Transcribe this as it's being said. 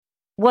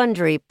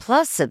Wondery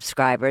Plus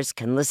subscribers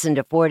can listen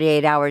to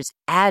 48 Hours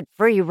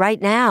ad-free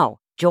right now.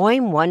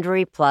 Join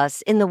Wondery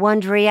Plus in the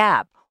Wondery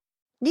app.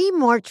 Need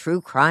more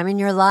true crime in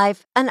your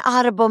life? An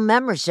Audible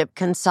membership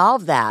can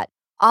solve that.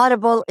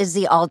 Audible is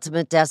the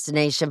ultimate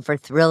destination for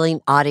thrilling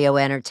audio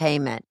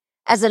entertainment.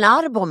 As an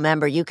Audible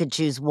member, you can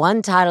choose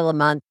one title a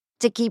month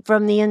to keep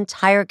from the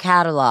entire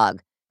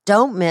catalog.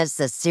 Don't miss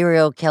The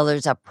Serial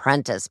Killer's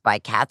Apprentice by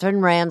Katherine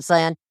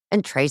Ramsland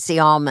and Tracy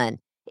Ullman.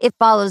 It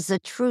follows the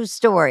true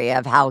story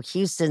of how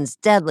Houston's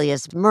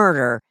deadliest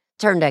murder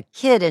turned a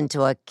kid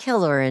into a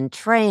killer in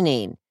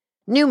training.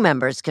 New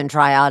members can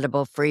try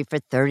Audible free for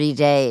 30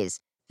 days.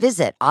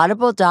 Visit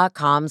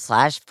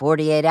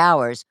audible.com/48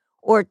 hours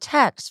or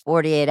text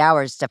 48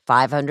 hours to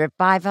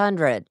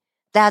 500-500.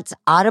 That's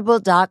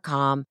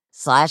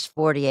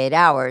audible.com/48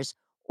 hours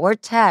or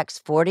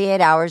text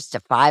 48 hours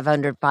to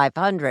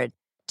 500-500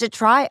 to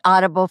try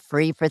Audible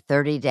free for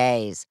 30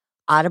 days.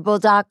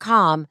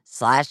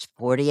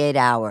 Audible.com/48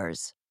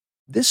 hours.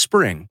 This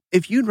spring,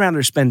 if you'd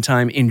rather spend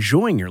time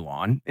enjoying your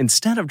lawn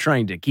instead of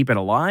trying to keep it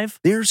alive,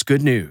 there's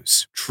good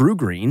news. True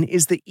Green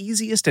is the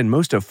easiest and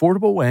most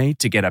affordable way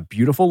to get a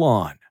beautiful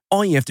lawn.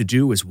 All you have to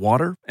do is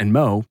water and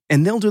mow,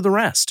 and they'll do the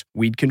rest.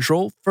 Weed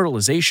control,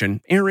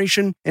 fertilization,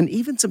 aeration, and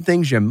even some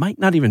things you might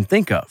not even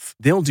think of.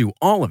 They'll do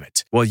all of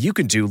it, while you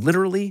can do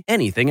literally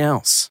anything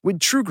else.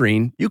 With True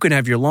Green, you can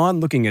have your lawn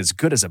looking as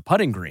good as a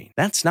putting green.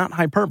 That's not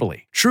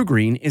hyperbole. True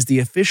Green is the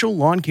official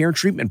lawn care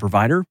treatment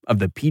provider of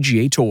the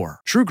PGA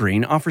Tour. True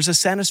Green offers a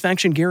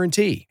satisfaction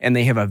guarantee, and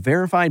they have a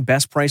verified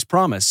best price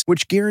promise,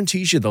 which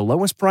guarantees you the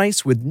lowest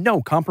price with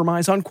no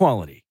compromise on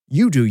quality.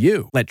 You do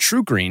you. Let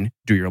True Green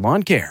do your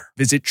lawn care.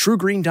 Visit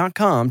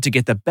truegreen.com to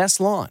get the best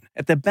lawn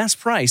at the best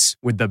price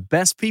with the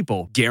best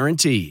people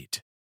guaranteed.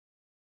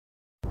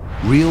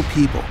 Real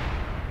people,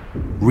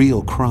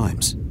 real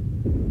crimes,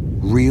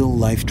 real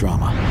life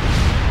drama.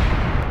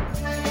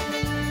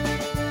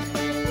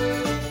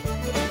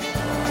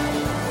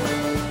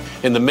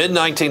 In the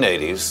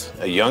mid-1980s,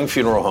 a young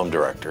funeral home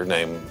director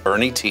named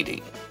Bernie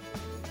Tiede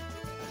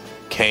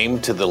came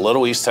to the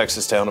little East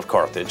Texas town of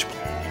Carthage.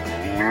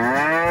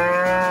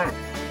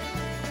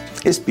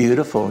 It's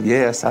beautiful,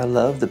 yes. I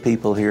love the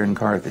people here in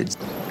Carthage.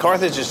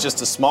 Carthage is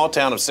just a small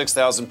town of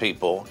 6,000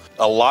 people.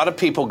 A lot of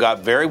people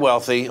got very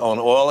wealthy on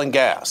oil and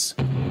gas.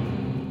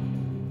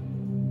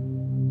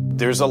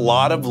 There's a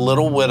lot of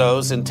little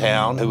widows in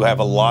town who have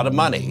a lot of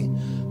money,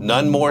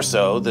 none more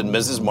so than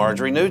Mrs.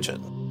 Marjorie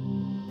Nugent.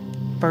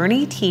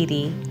 Bernie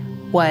Tiede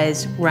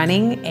was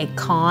running a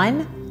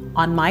con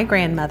on my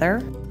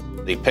grandmother.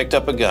 He picked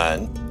up a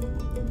gun,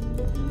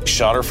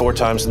 shot her 4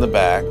 times in the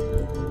back,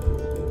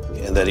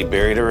 and that he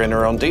buried her in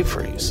her own deep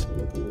freeze.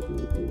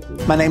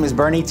 My name is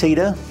Bernie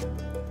Tiede.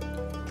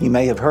 You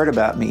may have heard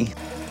about me.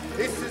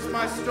 This is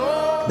my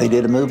story. They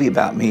did a movie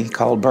about me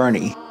called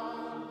Bernie.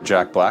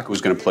 Jack Black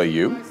was going to play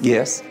you?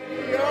 Yes.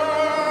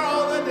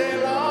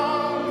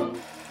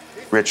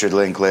 Richard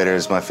Linklater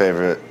is my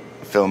favorite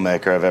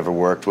filmmaker I've ever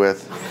worked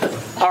with.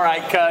 All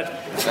right, cut.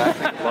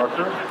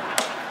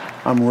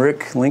 I'm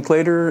Rick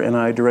Linklater, and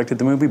I directed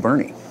the movie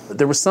Bernie.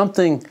 There was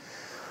something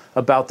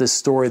about this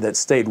story that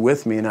stayed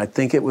with me, and I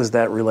think it was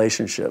that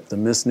relationship, the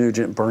Miss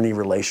Nugent-Bernie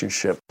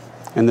relationship.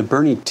 And the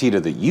Bernie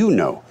Tiede that you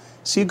know,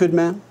 is he a good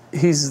man?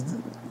 He's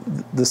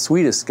the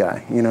sweetest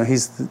guy. You know,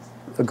 he's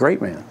a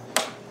great man.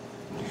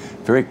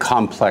 Very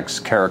complex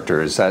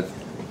character. Is that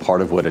part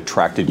of what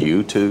attracted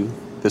you to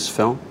this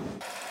film?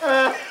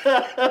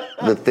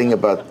 The thing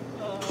about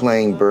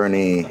playing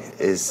Bernie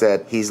is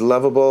that he's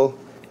lovable,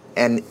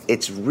 and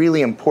it's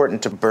really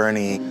important to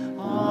Bernie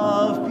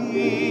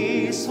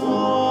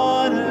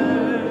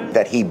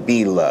that he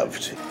be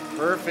loved.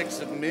 Perfect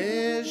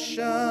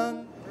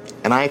submission.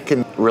 And I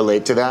can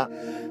relate to that.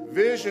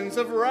 Visions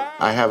of right.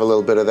 I have a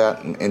little bit of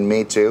that in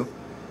me too.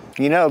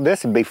 You know,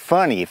 this would be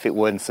funny if it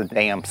wasn't so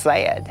damn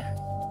sad.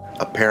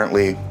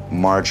 Apparently,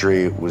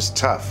 Marjorie was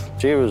tough.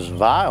 She was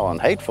vile and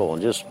hateful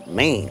and just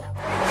mean.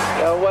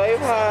 Go wave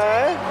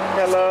hi.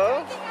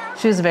 Hello.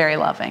 She was very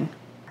loving.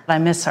 I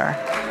miss her.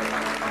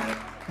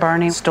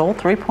 Bernie stole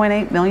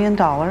 $3.8 million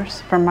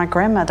from my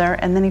grandmother,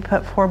 and then he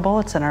put 4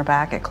 bullets in her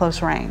back at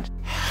close range.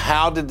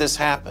 How did this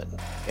happen?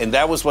 And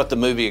that was what the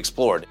movie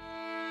explored.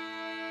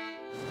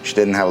 She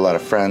didn't have a lot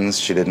of friends.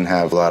 She didn't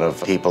have a lot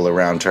of people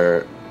around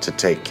her to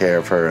take care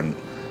of her and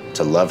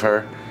to love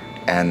her.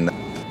 And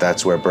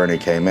that's where Bernie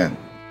came in.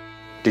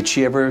 Did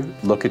she ever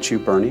look at you,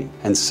 Bernie,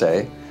 and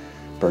say,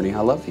 Bernie,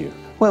 I love you?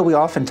 Well, we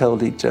often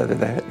told each other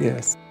that,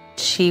 yes.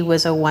 She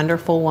was a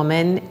wonderful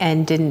woman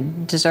and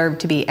didn't deserve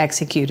to be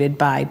executed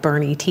by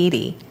Bernie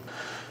Tiede.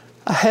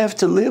 I have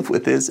to live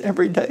with this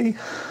every day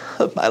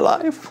of my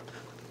life,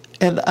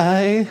 and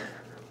I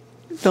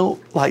don't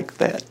like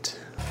that.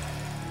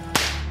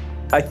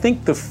 I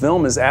think the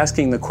film is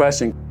asking the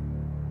question,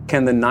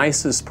 can the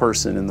nicest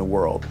person in the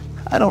world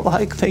I don't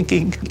like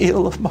thinking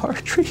ill of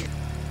Marjorie.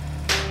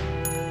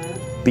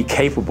 be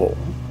capable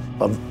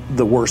of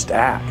the worst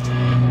act?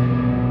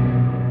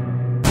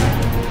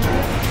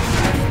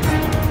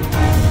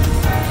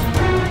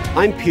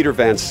 I'm Peter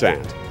Van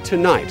Sant.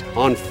 Tonight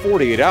on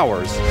 48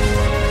 Hours,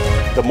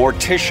 The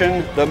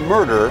Mortician, The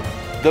Murder,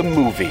 the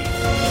movie.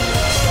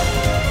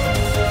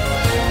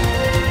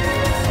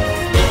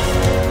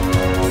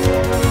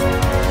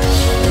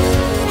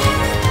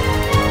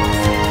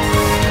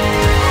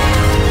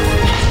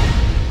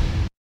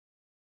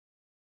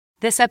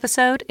 This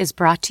episode is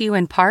brought to you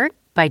in part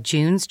by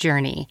June's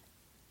Journey.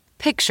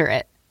 Picture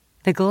it,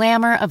 the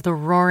glamour of the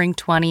roaring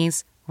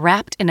 20s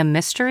wrapped in a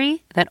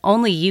mystery that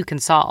only you can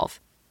solve.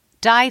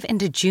 Dive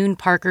into June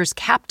Parker's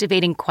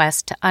captivating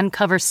quest to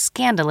uncover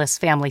scandalous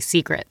family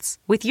secrets.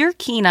 With your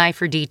keen eye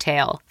for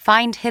detail,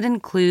 find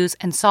hidden clues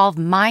and solve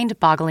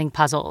mind-boggling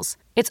puzzles.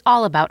 It's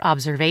all about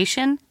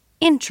observation,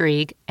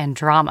 intrigue, and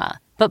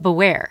drama. But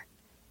beware.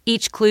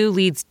 Each clue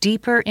leads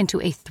deeper into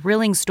a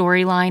thrilling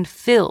storyline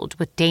filled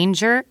with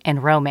danger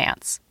and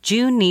romance.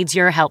 June needs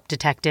your help,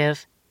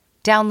 detective.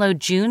 Download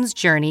June's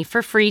Journey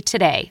for free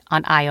today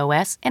on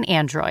iOS and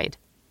Android.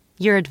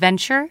 Your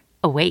adventure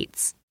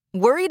awaits.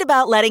 Worried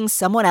about letting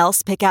someone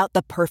else pick out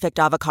the perfect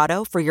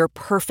avocado for your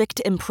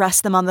perfect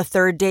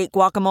impress-them-on-the-third-date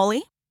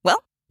guacamole?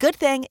 Well, good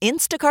thing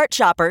Instacart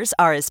shoppers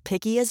are as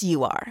picky as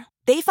you are.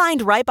 They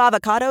find ripe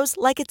avocados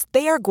like it's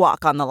their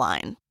guac on the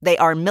line. They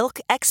are milk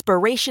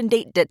expiration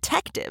date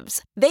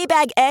detectives. They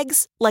bag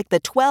eggs like the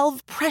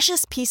 12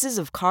 precious pieces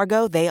of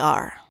cargo they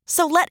are.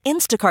 So let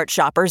Instacart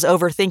shoppers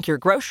overthink your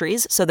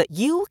groceries so that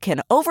you can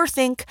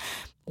overthink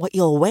what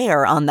you'll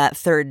wear on that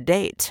third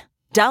date.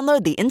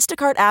 Download the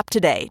Instacart app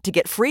today to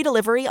get free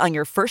delivery on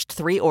your first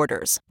 3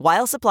 orders,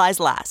 while supplies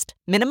last.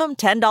 Minimum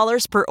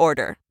 $10 per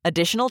order.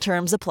 Additional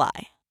terms apply.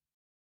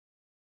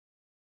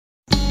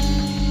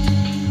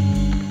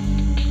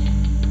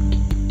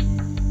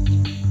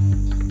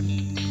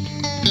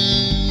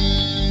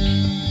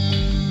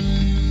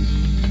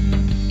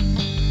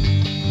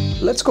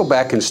 Let's go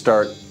back and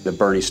start the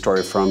Bernie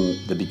story from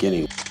the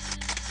beginning.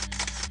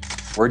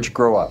 Where'd you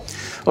grow up?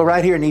 Well,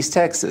 right here in East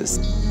Texas.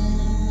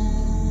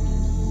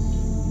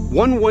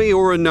 One way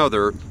or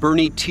another,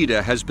 Bernie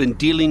Tita has been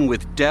dealing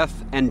with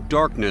death and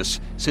darkness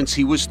since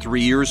he was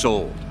 3 years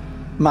old.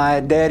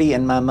 My daddy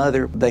and my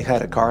mother, they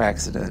had a car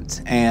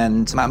accident,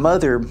 and my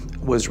mother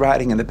was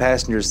riding in the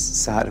passenger's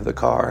side of the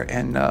car,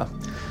 and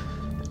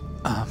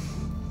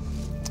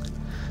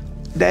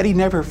Daddy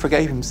never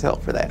forgave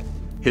himself for that.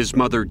 His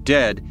mother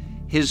dead,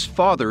 his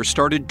father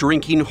started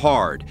drinking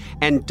hard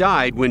and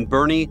died when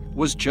Bernie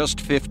was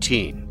just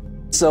 15.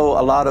 So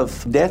a lot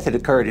of death had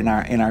occurred in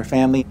our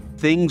family.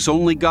 Things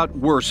only got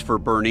worse for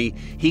Bernie.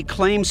 He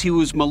claims he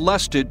was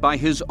molested by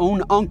his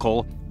own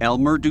uncle,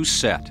 Elmer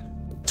Doucette.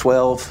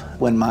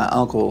 12, when my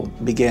uncle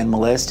began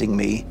molesting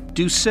me.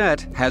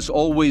 Doucette has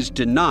always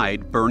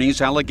denied Bernie's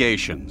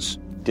allegations.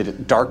 Did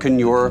it darken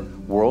your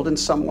world in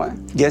some way?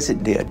 Yes,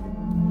 it did.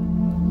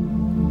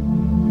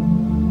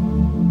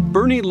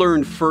 Bernie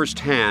learned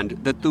firsthand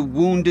that the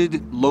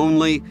wounded,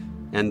 lonely,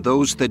 and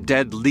those the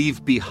dead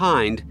leave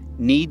behind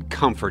need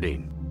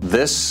comforting.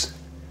 This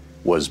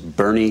was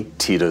Bernie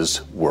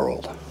Tita's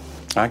world.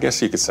 I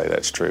guess you could say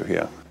that's true,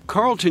 yeah.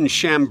 Carlton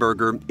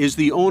Schamberger is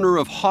the owner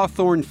of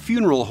Hawthorne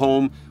Funeral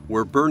Home,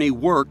 where Bernie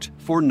worked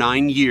for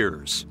 9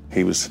 years.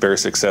 He was very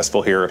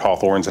successful here at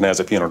Hawthorne's and as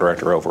a funeral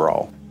director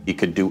overall. He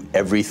could do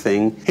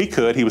everything? He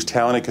could. He was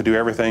talented, could do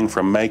everything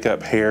from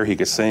makeup, hair, he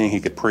could sing, he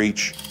could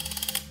preach.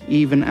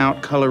 Even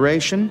out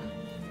coloration,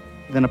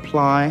 then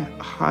apply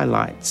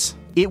highlights.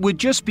 It would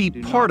just be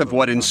part of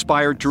what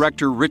inspired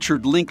director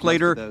Richard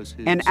Linklater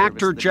and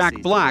actor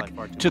Jack Black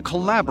to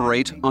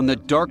collaborate on the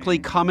darkly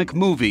comic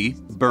movie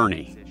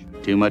Bernie.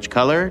 Too much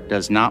color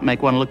does not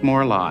make one look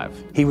more alive.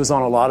 He was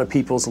on a lot of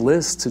people's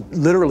lists to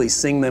literally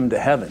sing them to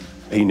heaven.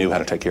 He knew how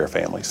to take care of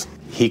families.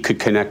 He could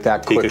connect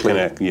that quickly. He could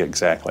connect, yeah,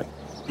 exactly.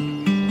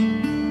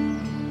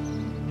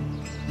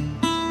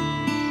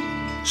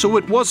 So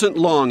it wasn't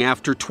long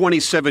after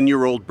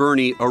 27-year-old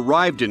Bernie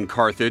arrived in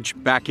Carthage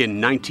back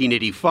in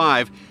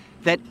 1985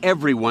 that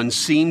everyone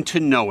seemed to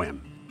know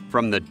him.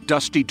 From the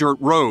dusty dirt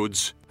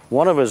roads.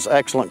 One of his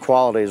excellent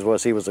qualities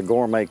was he was a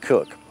gourmet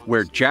cook.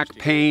 Where Jack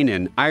Payne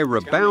and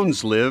Ira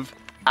Bounds live.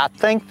 I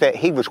think that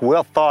he was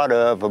well thought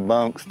of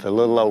amongst the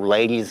little old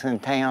ladies in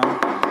town.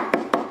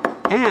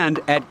 And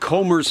at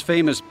Comer's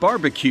famous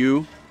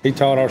barbecue. He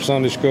taught our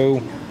Sunday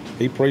school.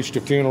 He preached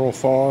a funeral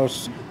for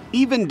us.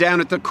 Even down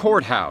at the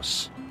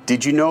courthouse.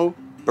 Did you know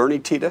Bernie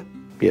Tita?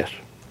 Yes.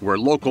 Where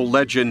local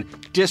legend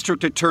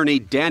District Attorney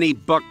Danny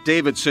Buck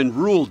Davidson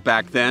ruled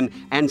back then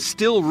and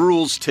still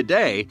rules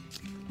today,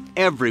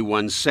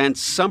 everyone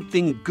sensed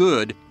something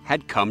good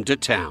had come to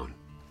town.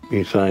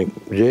 You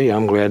think, gee,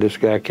 I'm glad this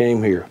guy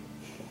came here.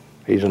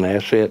 He's an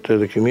asset to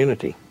the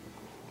community.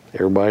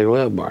 Everybody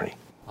loved Barney.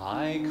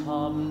 I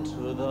come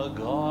to the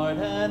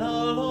garden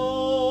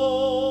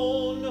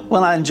alone.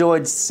 Well, I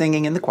enjoyed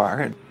singing in the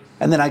choir.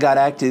 And then I got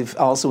active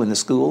also in the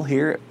school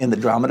here in the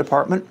drama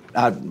department.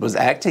 I was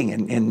acting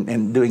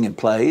and doing in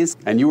plays.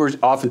 And you were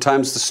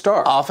oftentimes the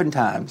star?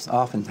 Oftentimes,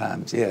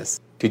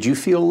 yes. Did you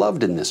feel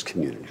loved in this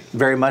community?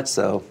 Very much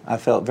so. I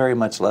felt very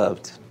much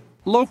loved.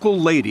 Local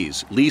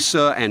ladies,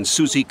 Lisa and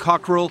Susie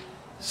Cockrell,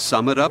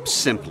 sum it up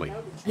simply.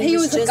 He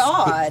was a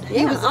god.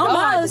 He was a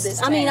god to this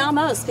town.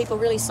 Almost. People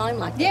really seem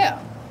like that. Yeah.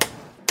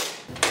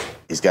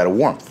 He's got a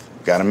warmth,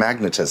 got a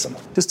magnetism.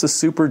 Just a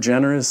super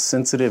generous,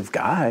 sensitive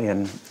guy,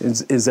 and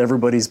is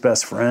everybody's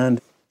best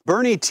friend.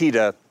 Bernie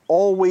Tita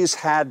always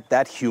had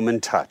that human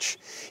touch.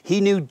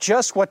 He knew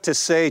just what to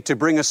say to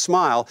bring a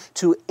smile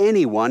to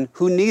anyone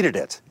who needed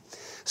it.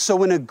 So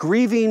when a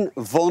grieving,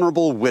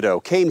 vulnerable widow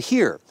came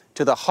here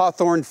to the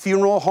Hawthorne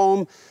Funeral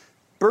Home,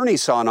 Bernie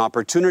saw an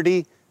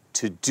opportunity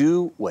to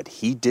do what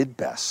he did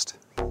best.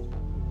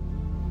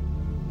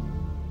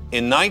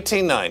 In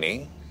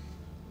 1990,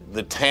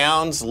 the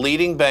town's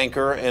leading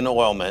banker and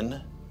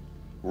oilman,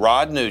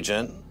 Rod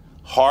Nugent,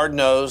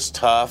 hard-nosed,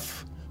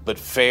 tough, but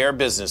fair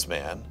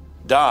businessman,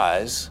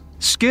 dies.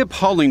 Skip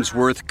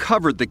Hollingsworth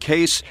covered the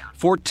case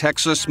for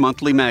Texas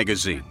Monthly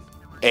Magazine.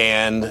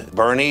 And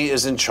Bernie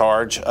is in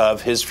charge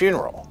of his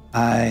funeral.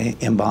 I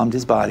embalmed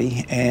his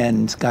body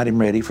and got him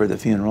ready for the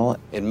funeral.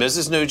 And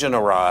Mrs. Nugent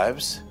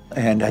arrives.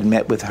 And I'd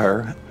met with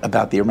her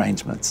about the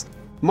arrangements.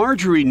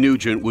 Marjorie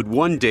Nugent would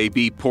one day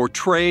be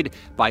portrayed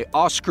by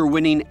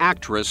Oscar-winning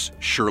actress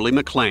Shirley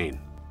MacLaine.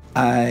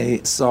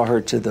 I saw her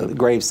to the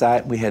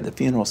gravesite. We had the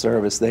funeral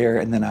service there,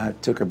 and then I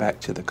took her back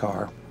to the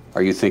car.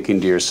 Are you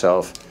thinking to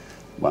yourself,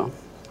 well,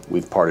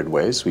 we've parted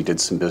ways, we did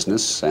some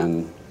business,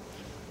 and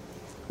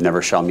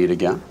never shall meet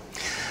again?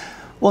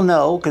 Well,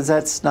 no, because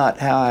that's not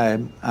how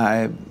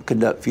I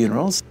conduct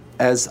funerals,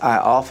 as I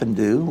often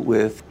do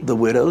with the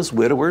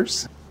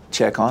widowers,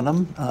 check on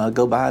them,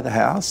 go by the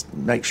house,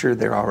 make sure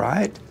they're all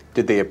right.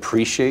 Did they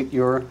appreciate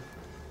your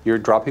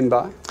dropping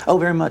by? Oh,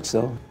 very much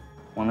so.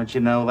 Wanted you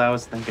to know that I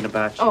was thinking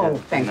about you. Oh,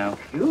 thank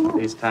you.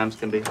 These times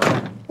can be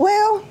hard.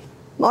 Well,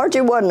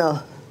 Margie wasn't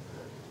a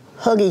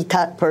huggy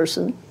type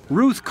person.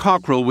 Ruth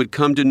Cockrell would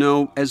come to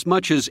know as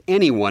much as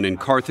anyone in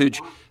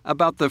Carthage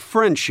about the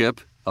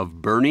friendship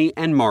of Bernie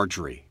and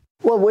Marjorie.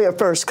 Well, we were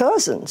first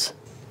cousins.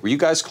 Were you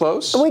guys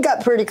close? We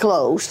got pretty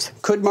close.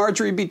 Could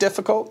Marjorie be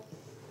difficult?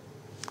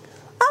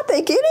 I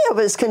think any of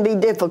us can be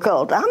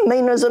difficult. I'm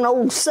mean as an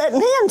old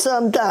setting hen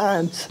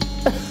sometimes.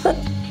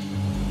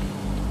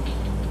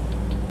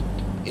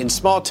 In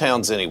small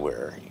towns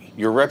anywhere,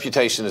 your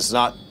reputation is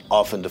not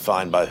often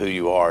defined by who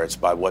you are, it's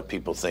by what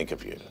people think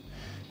of you.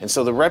 And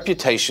so the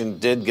reputation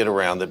did get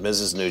around that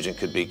Mrs. Nugent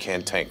could be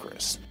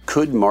cantankerous.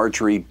 Could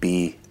Marjorie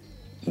be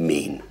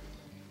mean?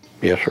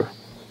 Yes, sir.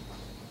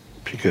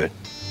 She could.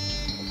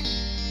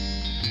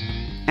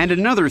 And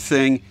another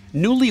thing,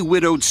 newly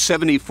widowed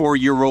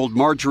 74-year-old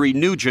Marjorie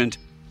Nugent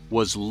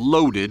was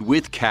loaded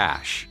with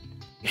cash.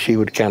 She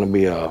would kind of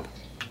be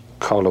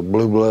called a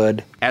blue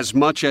blood. As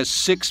much as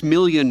 $6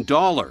 million.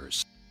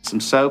 Some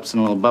soaps and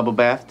a little bubble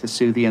bath to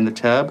soothe you in the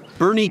tub.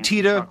 Bernie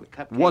Tita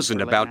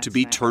wasn't about to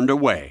be turned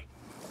away.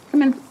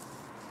 Come in.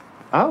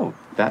 Oh,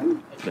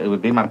 it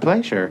would be my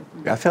pleasure.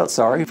 I felt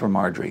sorry for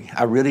Marjorie.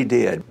 I really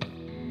did.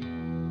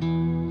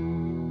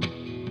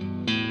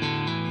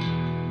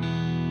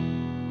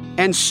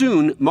 And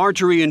soon,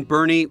 Marjorie and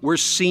Bernie were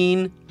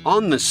seen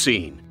on the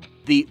scene,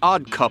 the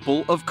odd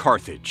couple of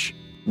Carthage.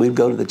 We'd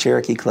go to the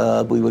Cherokee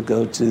Club. We would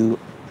go to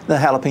the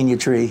jalapeno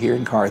tree here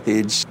in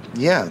Carthage.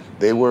 Yeah,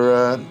 they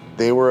were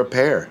a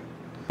pair.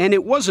 And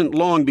it wasn't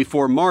long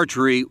before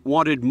Marjorie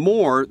wanted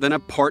more than a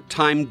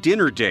part-time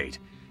dinner date,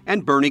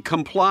 and Bernie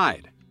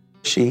complied.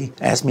 She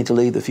asked me to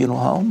leave the funeral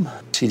home.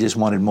 She just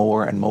wanted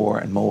more and more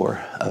and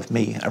more of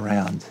me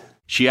around.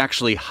 She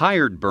actually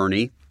hired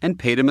Bernie and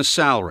paid him a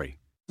salary.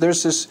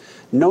 There's this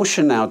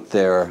notion out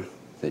there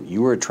that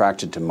you were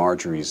attracted to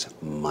Marjorie's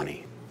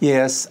money.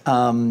 Yes,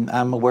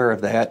 I'm aware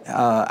of that.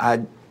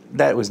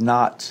 That was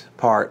not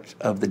part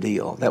of the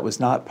deal. That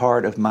was not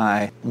part of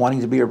my wanting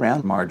to be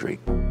around Marjorie.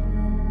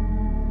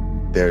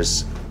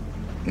 There's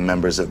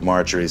members of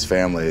Marjorie's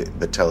family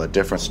that tell a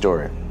different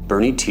story.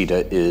 Bernie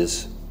Tita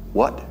is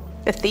what?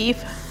 A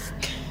thief.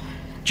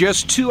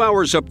 Just 2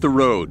 hours up the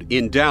road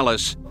in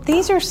Dallas.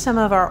 These are some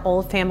of our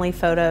old family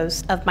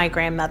photos of my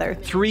grandmother.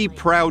 3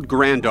 proud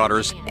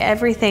granddaughters.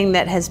 Everything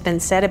that has been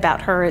said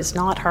about her is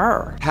not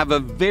her. Have a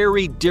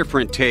very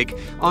different take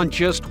on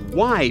just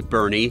why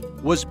Bernie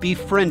was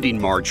befriending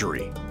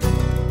Marjorie.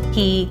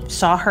 He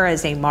saw her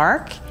as a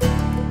mark.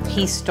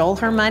 He stole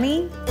her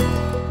money.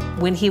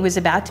 When he was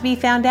about to be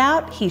found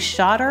out, he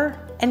shot her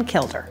and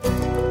killed her.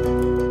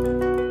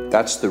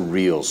 That's the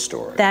real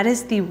story. That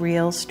is the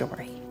real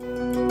story.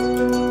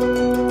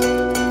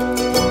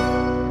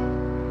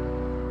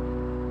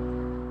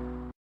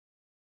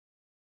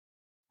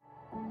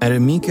 At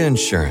Amica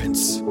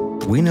Insurance,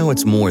 we know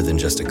it's more than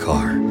just a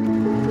car.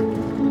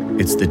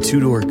 It's the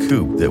 2-door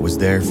coupe that was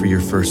there for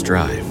your first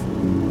drive,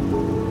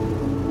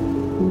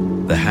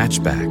 the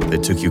hatchback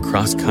that took you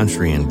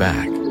cross-country and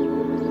back,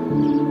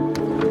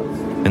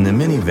 and the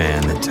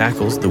minivan that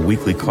tackles the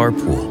weekly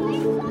carpool.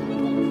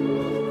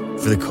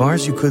 For the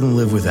cars you couldn't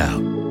live without,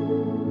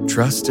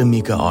 trust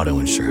Amica Auto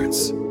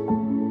Insurance.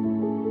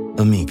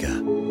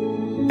 Amica.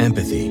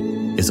 Empathy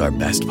is our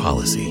best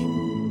policy.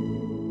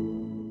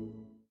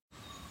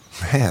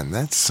 Man,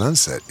 that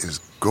sunset is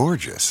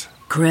gorgeous.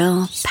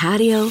 Grill,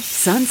 patio,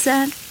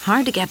 sunset.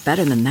 Hard to get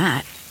better than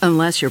that.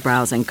 Unless you're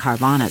browsing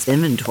Carvana's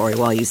inventory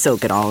while you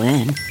soak it all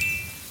in.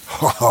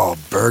 Oh,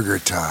 burger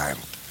time.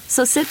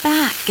 So sit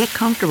back, get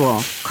comfortable.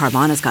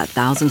 Carvana's got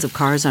thousands of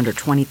cars under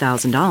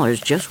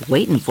 $20,000 just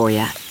waiting for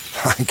you.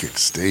 I could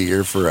stay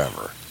here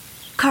forever.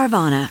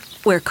 Carvana,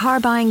 where car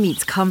buying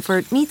meets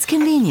comfort, meets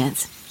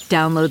convenience.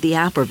 Download the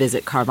app or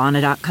visit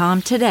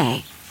Carvana.com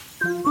today.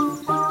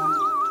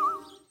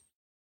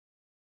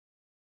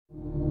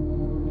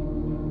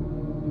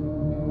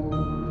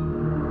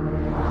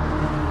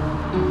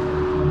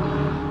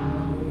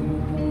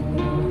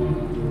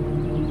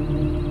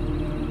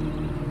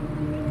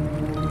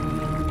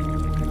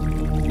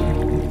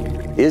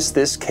 Is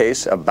this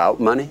case about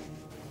money?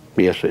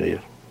 Yes, it is.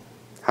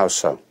 How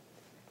so?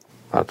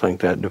 I think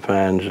that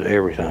defines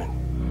everything.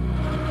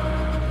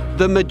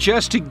 The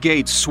majestic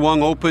gates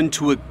swung open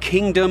to a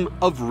kingdom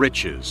of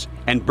riches,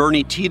 and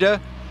Bernie Tita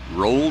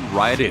rolled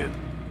right in.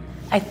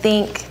 I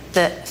think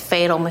the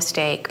fatal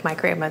mistake my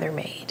grandmother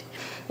made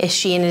is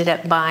she ended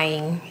up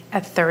buying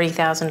a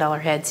 $30,000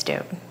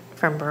 headstone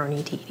from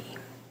Bernie Tita.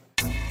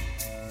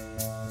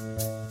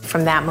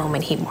 From that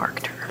moment, he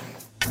marked her.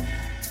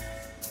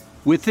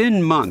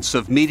 Within months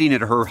of meeting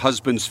at her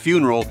husband's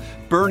funeral,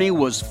 Bernie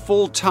was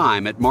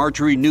full-time at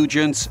Marjorie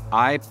Nugent's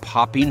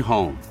eye-popping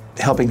home.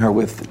 Helping her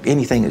with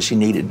anything that she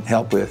needed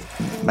help with.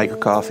 Make her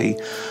coffee,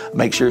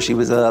 make sure she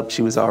was up,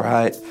 she was all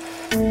right.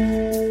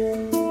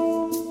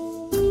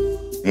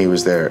 He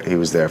was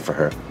there for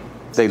her.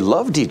 They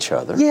loved each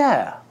other.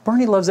 Yeah,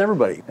 Bernie loves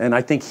everybody. And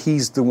I think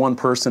he's the one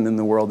person in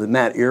the world in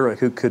that era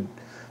who could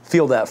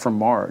feel that from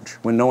Marge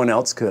when no one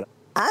else could.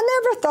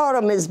 I never thought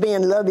of them as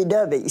being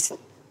lovey-doveys.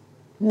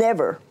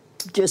 Never.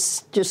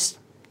 Just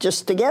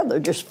together,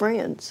 just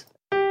friends.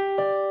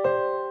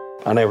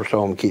 I never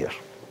saw them kiss.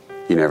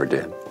 You never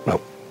did?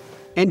 Nope.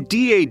 And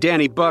D.A.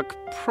 Danny Buck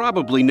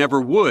probably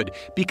never would,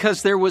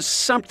 because there was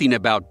something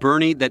about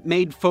Bernie that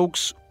made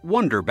folks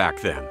wonder back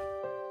then.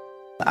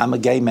 I'm a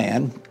gay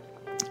man,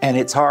 and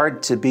it's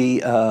hard to be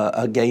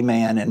a gay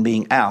man and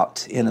being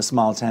out in a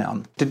small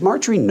town. Did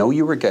Marjorie know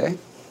you were gay?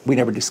 We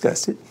never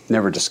discussed it.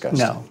 Never discussed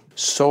it? No.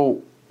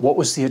 So what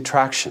was the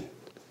attraction?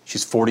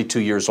 She's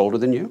 42 years older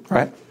than you?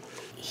 Right.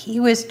 He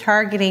was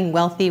targeting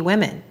wealthy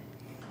women.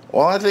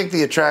 Well, I think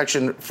the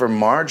attraction for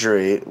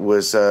Marjorie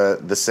was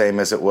the same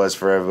as it was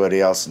for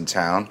everybody else in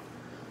town.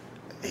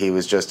 He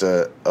was just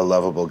a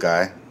lovable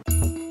guy.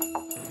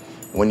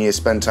 When you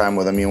spend time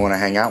with him, you want to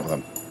hang out with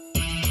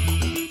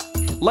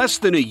him. Less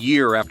than a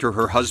year after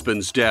her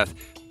husband's death,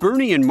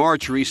 Bernie and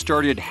Marjorie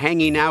started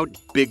hanging out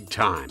big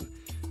time,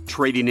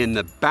 trading in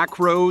the back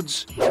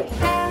roads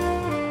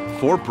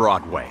for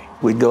Broadway.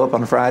 We'd go up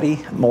on a Friday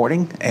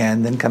morning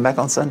and then come back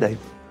on Sunday.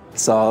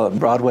 Saw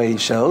Broadway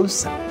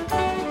shows.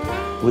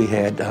 We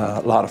had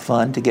a lot of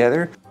fun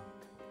together.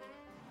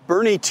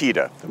 Bernie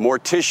Tita, the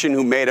mortician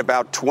who made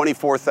about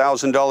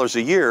 $24,000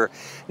 a year,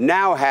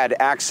 now had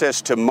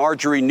access to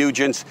Marjorie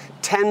Nugent's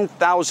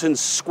 10,000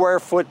 square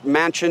foot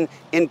mansion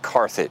in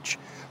Carthage,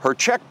 her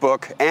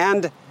checkbook,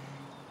 and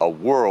a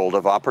world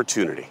of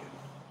opportunity.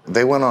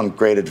 They went on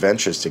great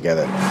adventures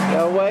together.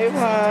 Yo, wave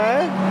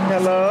hi.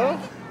 Hello.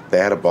 They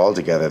had a ball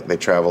together. They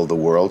traveled the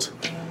world.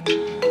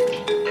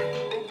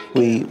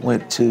 We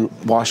went to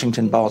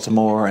Washington,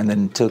 Baltimore, and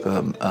then took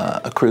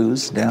a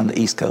cruise down the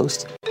East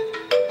Coast.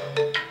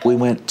 We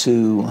went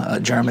to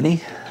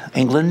Germany,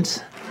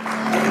 England,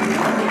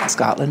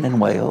 Scotland,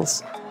 and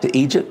Wales. To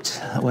Egypt,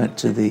 I went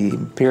to the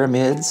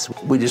pyramids.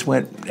 We just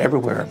went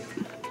everywhere.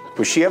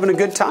 Was she having a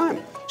good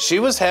time? She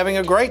was having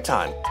a great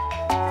time.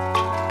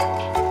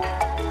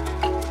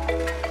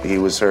 He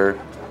was her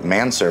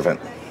manservant.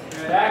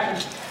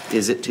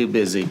 Is it too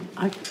busy?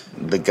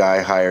 The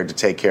guy hired to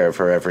take care of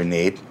her every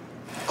need.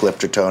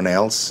 Clipped her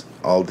toenails,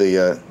 all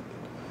the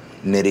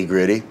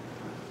nitty-gritty.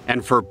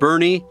 And for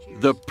Bernie,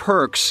 the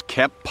perks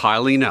kept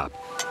piling up.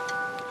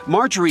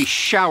 Marjorie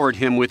showered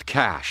him with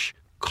cash,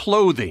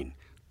 clothing,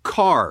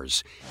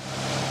 cars,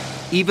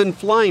 even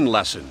flying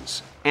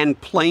lessons,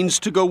 and planes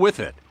to go with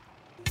it.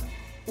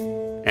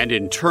 And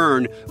in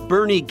turn,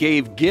 Bernie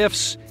gave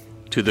gifts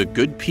to the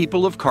good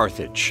people of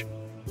Carthage.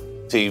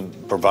 He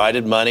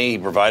provided money, he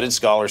provided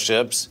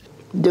scholarships.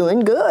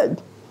 Doing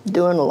good,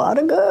 doing a lot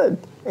of good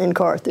in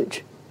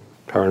Carthage.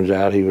 Turns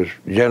out he was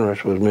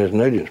generous with Miss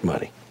Nugent's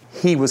money.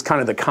 He was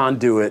kind of the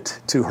conduit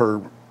to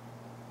her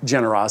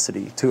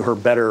generosity, to her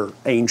better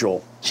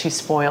angel. She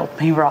spoiled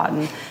me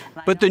rotten.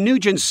 But the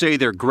Nugents say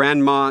their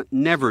grandma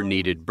never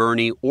needed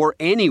Bernie or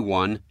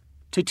anyone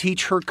to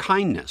teach her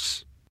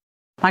kindness.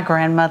 My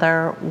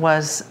grandmother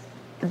was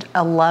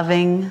a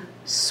loving,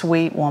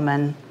 sweet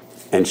woman.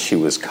 And she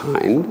was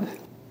kind?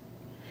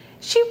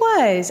 She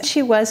was.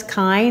 She was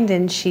kind,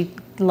 and she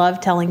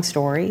loved telling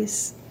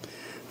stories.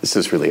 This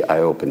is really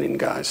eye-opening,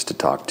 guys, to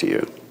talk to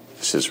you.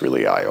 This is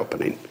really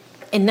eye-opening.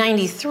 In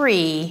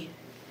 '93,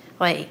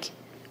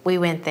 we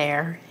went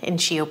there, and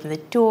she opened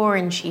the door,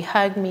 and she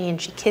hugged me, and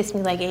she kissed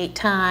me 8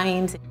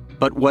 times.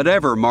 But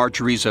whatever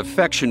Marjorie's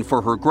affection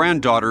for her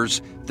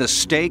granddaughters, the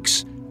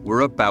stakes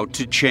were about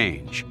to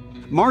change.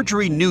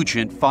 Marjorie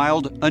Nugent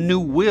filed a new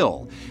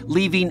will,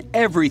 leaving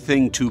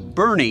everything to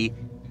Bernie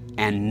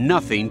and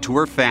nothing to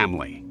her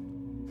family.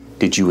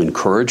 Did you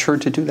encourage her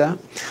to do that?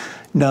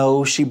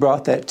 No, she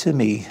brought that to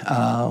me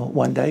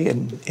one day,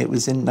 and it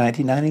was in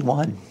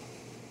 1991.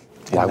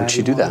 Why would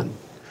she do that?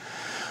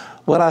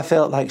 Well, I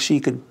felt like she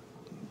could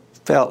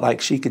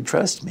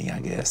trust me, I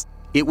guess.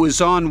 It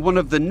was on one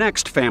of the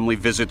next family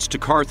visits to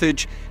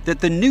Carthage that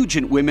the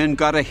Nugent women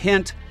got a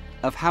hint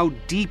of how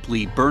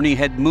deeply Bernie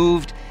had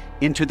moved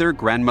into their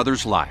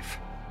grandmother's life.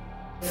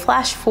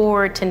 Flash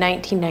forward to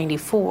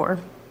 1994.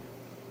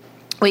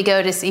 We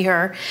go to see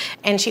her,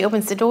 and she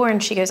opens the door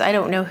and she goes, "I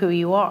don't know who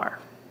you are."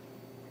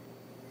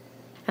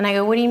 And I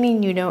go, "What do you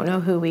mean you don't know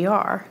who we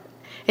are?"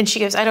 And she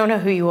goes, "I don't know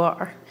who you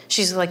are."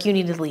 She's like, "You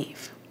need to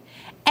leave."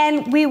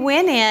 And we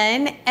went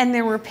in, and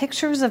there were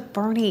pictures of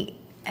Bernie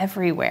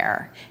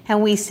everywhere.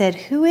 And we said,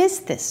 "Who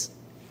is this?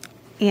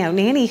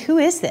 Nanny, who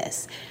is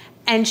this?"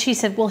 And she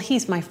said, "Well,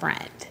 he's my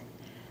friend."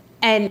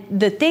 And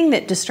the thing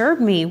that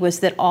disturbed me was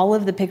that all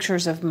of the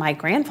pictures of my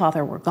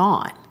grandfather were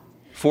gone.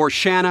 For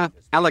Shanna,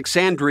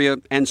 Alexandria,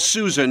 and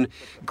Susan,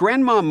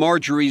 Grandma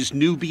Marjorie's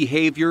new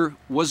behavior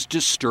was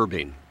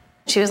disturbing.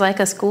 She was like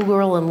a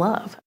schoolgirl in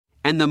love.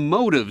 And the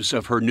motives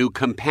of her new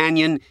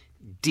companion,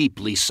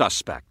 deeply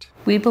suspect.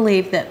 We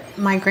believed that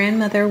my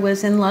grandmother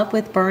was in love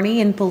with Bernie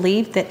and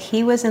believed that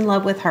he was in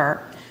love with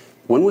her.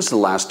 When was the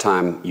last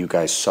time you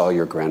guys saw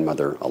your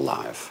grandmother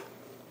alive?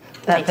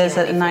 That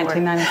visit in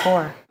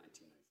 1994.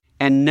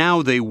 And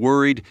now they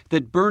worried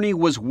that Bernie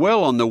was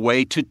well on the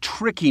way to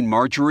tricking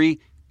Marjorie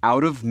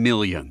out of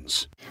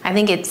millions. I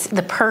think it's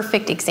the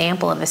perfect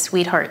example of a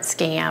sweetheart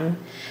scam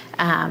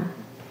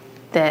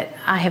that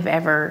I have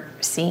ever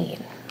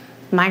seen.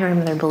 My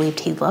grandmother believed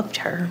he loved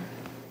her.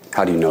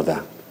 How do you know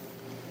that?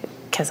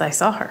 Because I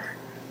saw her.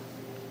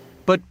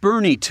 But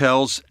Bernie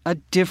tells a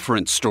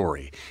different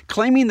story,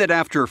 claiming that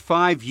after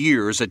 5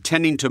 years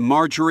attending to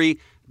Marjorie,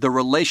 the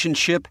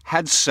relationship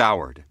had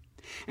soured.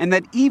 And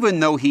that even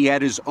though he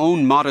had his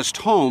own modest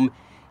home,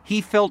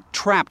 he felt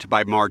trapped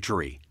by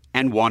Marjorie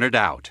and wanted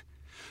out.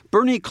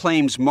 Bernie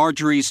claims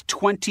Marjorie's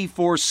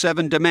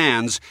 24/7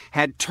 demands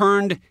had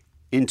turned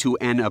into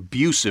an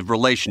abusive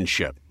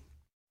relationship.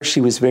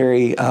 She was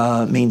very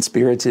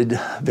mean-spirited,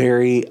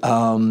 very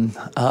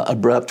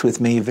abrupt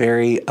with me,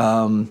 very...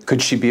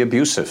 Could she be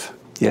abusive?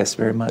 Yes,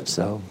 very much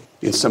so.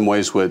 In some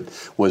ways,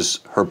 was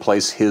her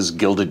place his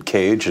gilded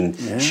cage, and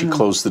she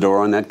closed the door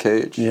on that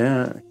cage?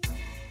 Yeah.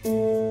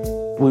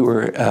 We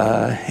were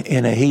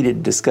in a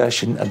heated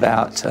discussion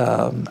about,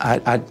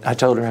 I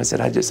told her, I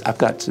said,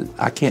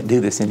 I can't do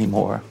this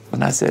anymore.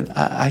 And I said,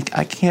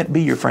 I can't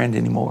be your friend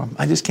anymore.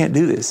 I just can't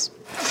do this.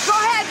 Go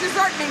ahead,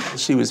 desert me.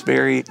 She was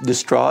very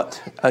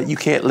distraught. You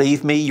can't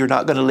leave me. You're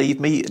not going to leave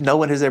me. No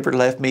one has ever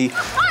left me.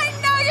 I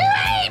know you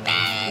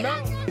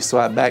hate me. So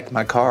I backed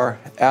my car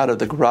out of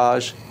the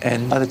garage,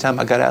 and by the time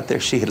I got out there,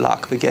 she had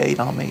locked the gate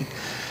on me.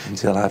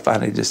 Until I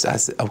finally I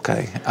said,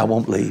 okay, I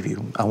won't leave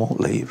you. I won't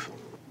leave.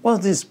 Well,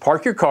 just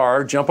park your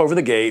car, jump over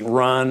the gate,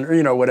 run,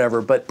 or,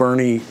 whatever. But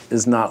Bernie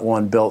is not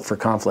one built for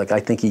conflict. I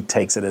think he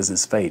takes it as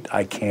his fate.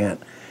 I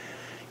can't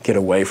get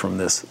away from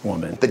this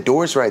woman. The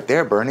door's right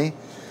there, Bernie.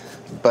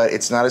 But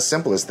it's not as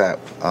simple as that.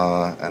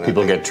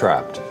 People get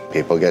trapped.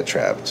 People get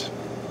trapped.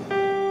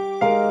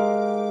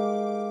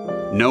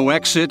 No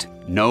exit,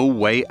 no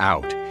way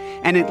out.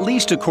 And at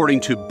least according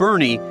to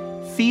Bernie,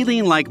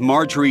 feeling like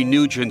Marjorie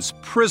Nugent's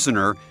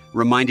prisoner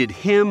reminded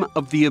him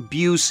of the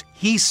abuse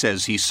he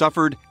says he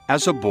suffered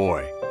as a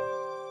boy.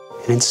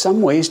 And in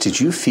some ways, did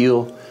you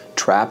feel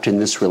trapped in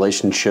this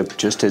relationship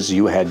just as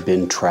you had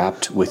been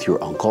trapped with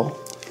your uncle?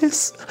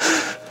 Yes.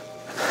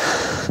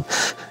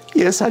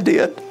 Yes, I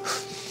did.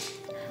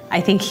 I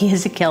think he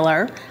is a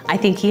killer. I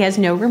think he has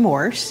no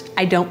remorse.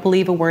 I don't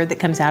believe a word that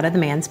comes out of the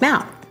man's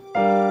mouth.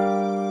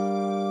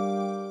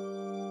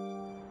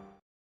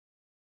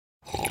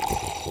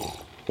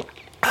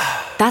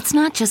 That's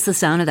not just the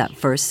sound of that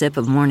first sip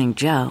of Morning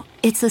Joe.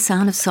 It's the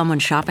sound of someone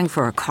shopping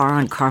for a car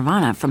on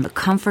Carvana from the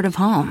comfort of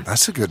home.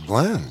 That's a good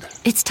blend.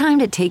 It's time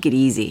to take it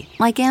easy,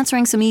 like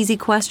answering some easy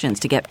questions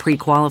to get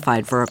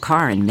pre-qualified for a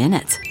car in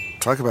minutes.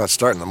 Talk about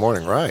starting the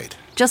morning right.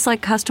 Just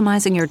like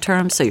customizing your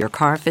terms so your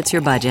car fits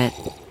your budget.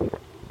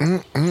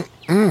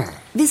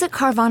 Visit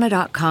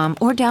Carvana.com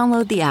or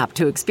download the app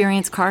to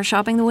experience car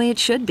shopping the way it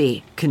should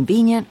be.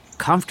 Convenient,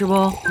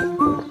 comfortable.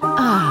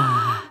 Ah.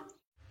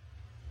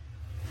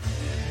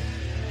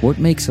 What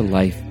makes a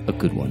life a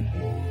good one?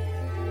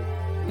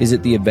 Is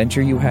it the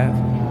adventure you have?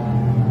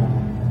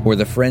 Or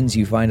the friends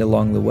you find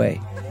along the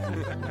way?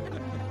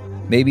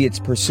 Maybe it's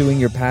pursuing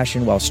your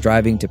passion while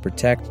striving to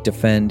protect,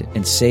 defend,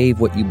 and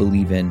save what you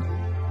believe in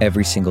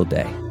every single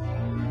day.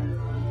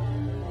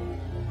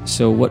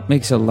 So what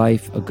makes a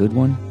life a good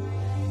one?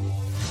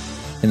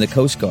 In the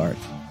Coast Guard,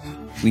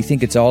 we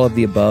think it's all of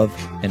the above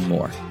and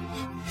more.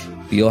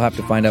 But you'll have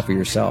to find out for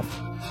yourself.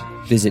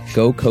 Visit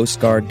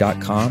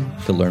gocoastguard.com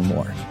to learn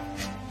more.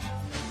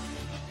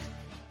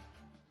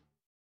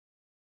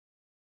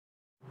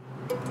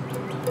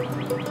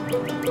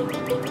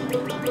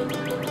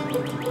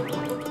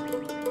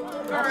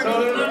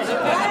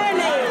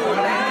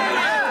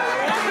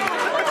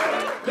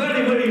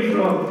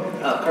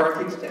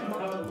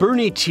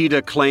 Bernie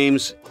Tita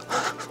claims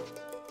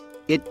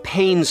It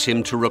pains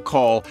him to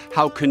recall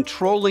how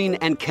controlling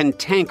and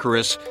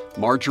cantankerous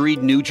Marjorie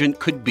Nugent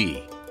could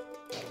be.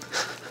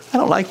 I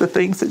don't like the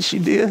things that she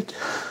did,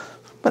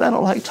 but I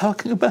don't like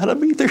talking about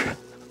them either.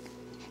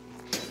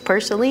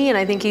 Personally, and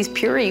I think he's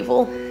pure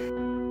evil.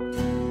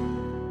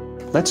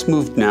 Let's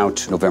move now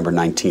to November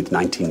 19th,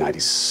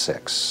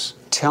 1996.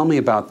 Tell me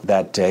about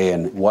that day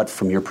and what,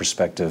 from your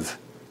perspective,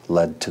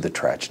 led to the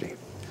tragedy.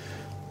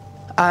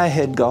 I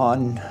had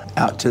gone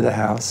out to the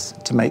house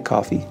to make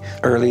coffee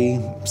early,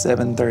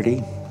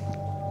 7:30.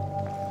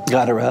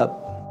 Got her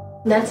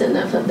up. That's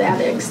enough of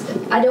that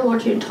extent. I don't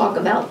want you to talk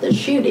about the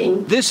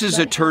shooting. This is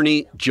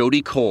attorney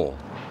Jody Cole.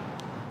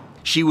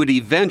 She would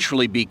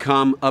eventually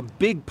become a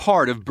big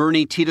part of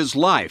Bernie Tita's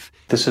life.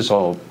 This is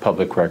all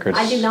public records.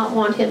 I do not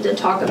want him to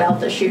talk about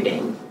the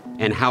shooting.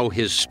 And how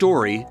his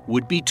story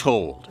would be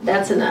told.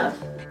 That's enough.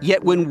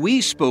 Yet when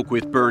we spoke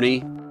with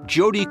Bernie,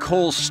 Jody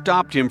Cole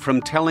stopped him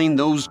from telling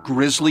those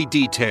grisly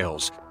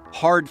details.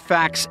 Hard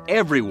facts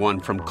everyone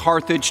from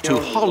Carthage to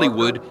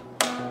Hollywood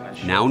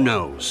now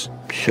knows.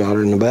 Shot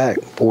her in the back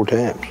 4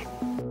 times.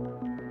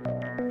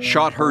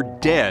 Shot her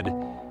dead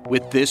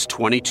with this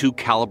 .22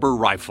 caliber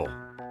rifle.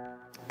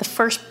 The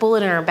first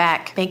bullet in her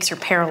back makes her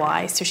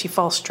paralyzed, so she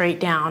falls straight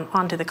down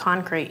onto the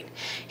concrete.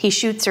 He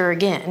shoots her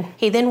again.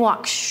 He then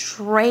walks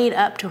straight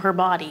up to her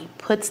body,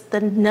 puts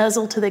the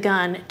muzzle to the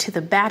gun to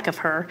the back of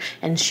her,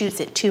 and shoots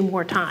it 2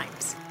 more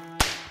times.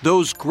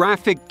 Those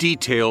graphic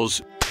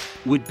details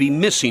would be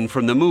missing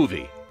from the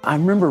movie. I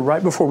remember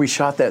right before we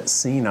shot that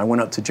scene, I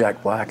went up to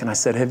Jack Black and I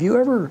said, "Have you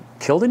ever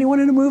killed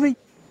anyone in a movie?"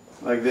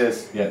 Like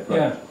this.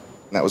 Yeah.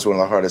 That was one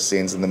of the hardest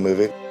scenes in the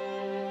movie.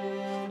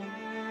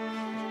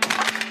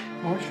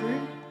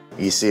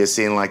 You see a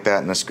scene like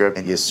that in the script,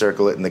 and you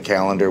circle it in the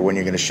calendar when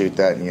you're going to shoot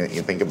that, and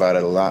you think about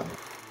it a lot.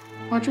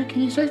 Marjorie,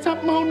 can you say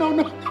something?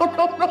 No,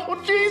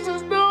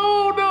 Jesus,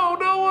 no,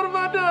 what have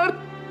I done?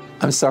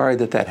 I'm sorry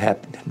that that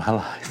happened in my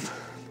life.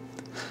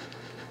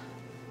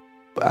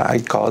 I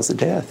caused the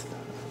death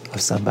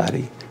of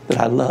somebody that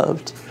I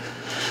loved.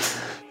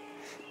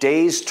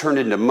 Days turned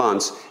into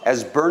months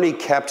as Bernie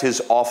kept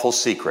his awful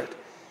secret.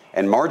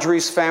 And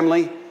Marjorie's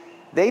family,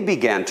 they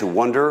began to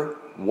wonder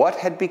what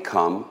had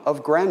become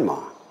of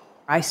Grandma.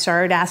 I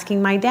started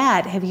asking my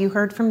dad, have you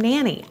heard from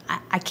Nanny?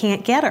 I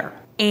can't get her.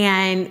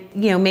 And,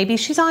 maybe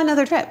she's on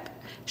another trip.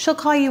 She'll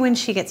call you when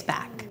she gets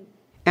back.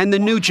 And the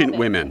Nugent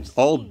women,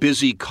 all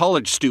busy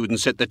college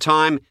students at the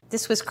time,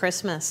 This was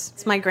Christmas.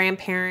 It's my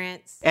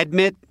grandparents.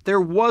 admit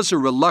there was a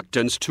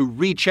reluctance to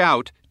reach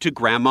out to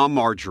Grandma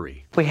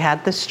Marjorie. We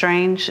had this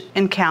strange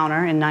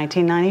encounter in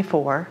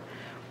 1994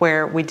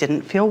 where we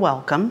didn't feel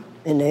welcome.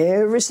 And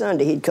every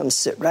Sunday he'd come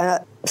sit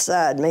right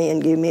beside me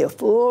and give me a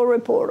full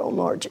report on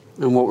Margie.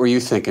 And what were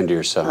you thinking to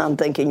yourself? I'm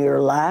thinking you're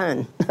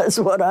lying. That's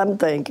what I'm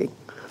thinking.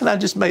 And I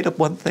just made up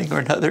one thing or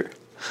another.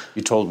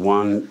 You told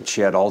one she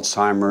had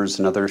Alzheimer's,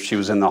 another she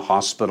was in the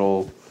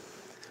hospital.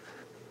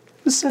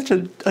 It was such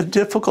a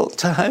difficult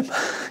time.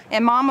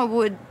 And Mama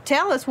would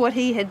tell us what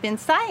he had been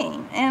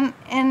saying. And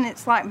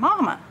it's like,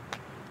 Mama,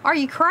 are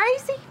you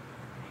crazy?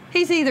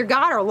 He's either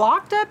got her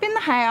locked up in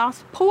the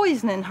house,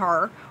 poisoning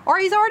her, or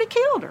he's already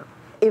killed her.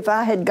 If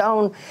I had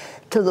gone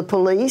to the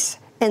police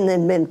and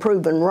then been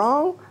proven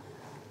wrong,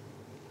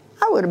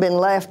 I would have been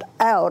laughed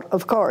out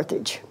of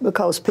Carthage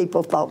because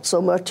people thought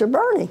so much of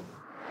Bernie.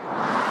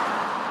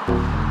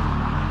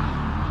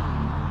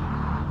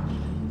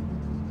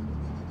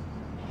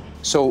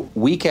 So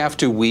week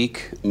after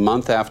week,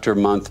 month after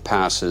month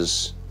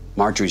passes,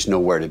 Marjorie's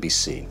nowhere to be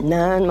seen.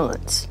 9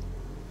 months.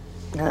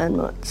 9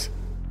 months.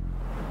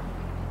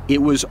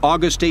 It was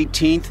August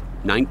 18th,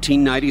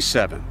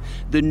 1997.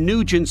 The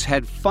Nugents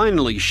had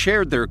finally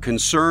shared their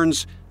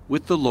concerns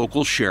with the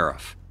local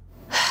sheriff.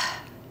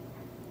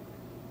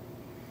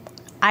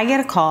 I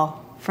get a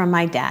call from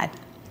my dad.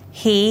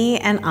 He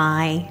and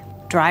I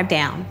drive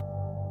down.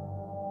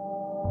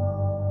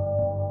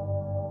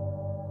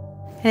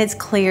 And it's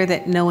clear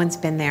that no one's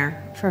been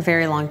there for a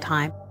very long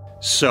time.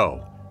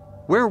 So,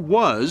 where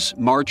was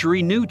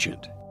Marjorie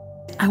Nugent?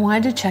 I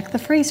wanted to check the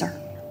freezer.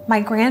 My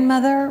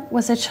grandmother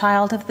was a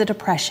child of the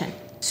Depression,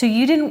 so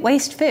you didn't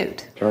waste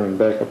food. Turning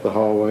back up the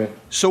hallway.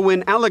 So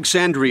when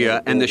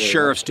Alexandria and the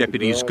sheriff's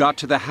deputies got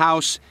to the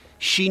house,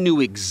 she knew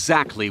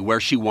exactly where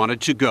she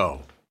wanted to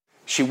go.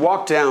 She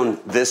walked down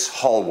this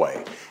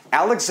hallway.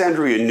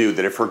 Alexandria knew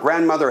that if her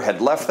grandmother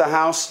had left the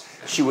house,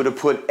 she would have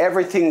put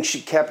everything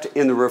she kept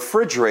in the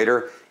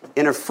refrigerator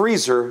in a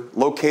freezer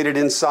located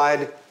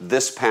inside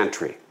this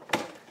pantry.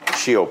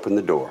 She opened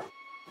the door,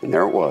 and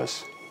there it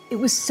was. It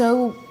was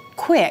so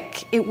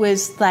quick. It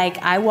was like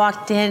I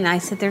walked in and I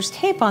said, there's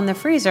tape on the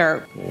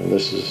freezer. And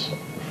this is the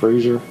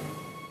freezer.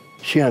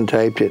 She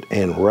untaped it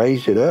and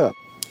raised it up.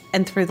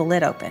 And threw the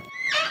lid open.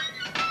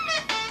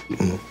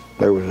 And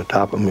there was the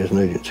top of Miss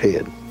Nugent's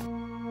head.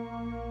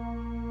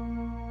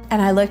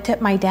 And I looked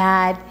at my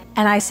dad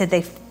and I said,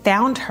 they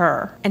found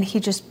her. And he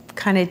just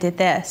kind of did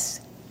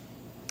this.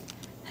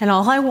 And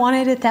all I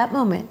wanted at that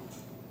moment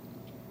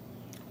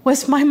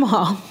was my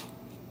mom.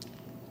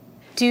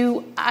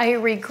 Do I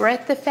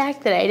regret the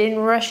fact that I didn't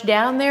rush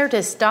down there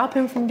to stop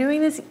him from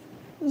doing this?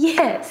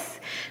 Yes,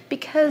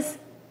 because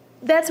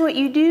that's what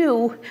you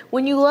do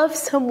when you love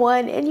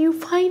someone and you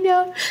find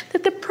out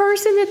that the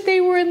person that they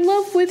were in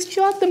love with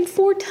shot them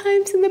 4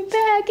 times in the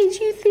back, and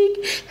you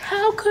think,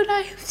 how could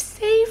I have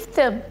saved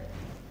them?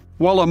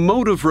 While a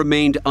motive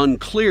remained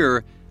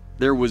unclear,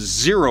 there was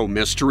zero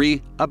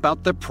mystery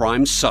about the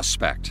prime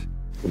suspect.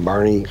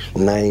 Bernie's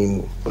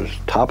name was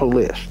top of the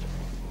list.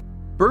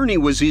 Bernie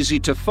was easy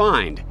to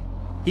find.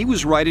 He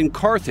was right in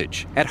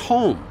Carthage, at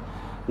home,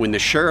 when the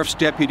sheriff's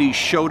deputies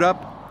showed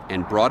up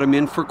and brought him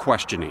in for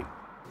questioning.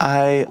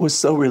 I was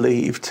so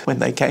relieved when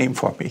they came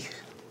for me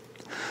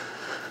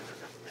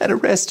and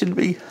arrested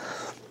me.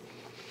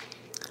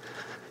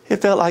 It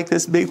felt like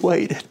this big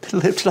weight had been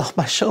lifted off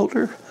my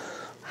shoulder.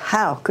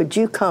 How could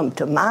you come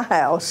to my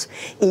house,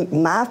 eat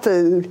my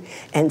food,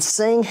 and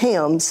sing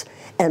hymns,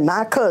 and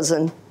my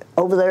cousin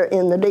over there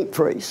in the deep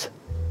freeze?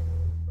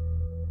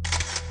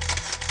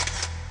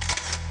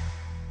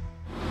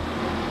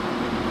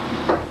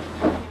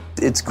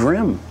 It's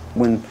grim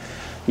when,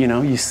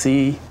 you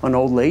see an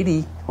old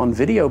lady on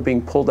video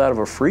being pulled out of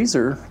a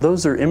freezer.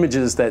 Those are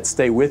images that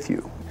stay with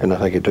you. And I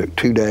think it took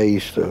 2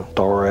 days to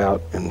thaw her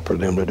out and for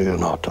them to do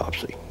an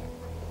autopsy.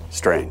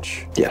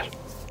 Strange. Yes.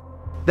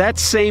 That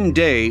same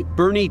day,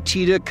 Bernie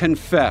Tita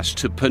confessed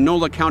to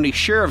Panola County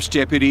Sheriff's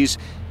deputies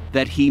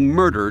that he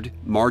murdered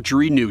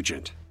Marjorie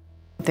Nugent.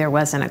 There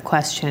wasn't a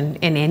question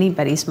in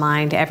anybody's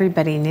mind.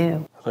 Everybody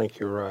knew. I think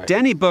you're right.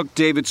 Danny Buck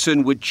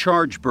Davidson would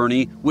charge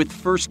Bernie with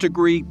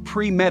first-degree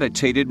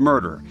premeditated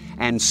murder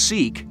and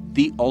seek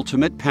the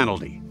ultimate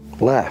penalty.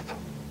 Life.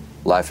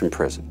 Life in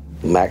prison.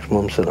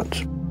 Maximum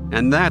sentence.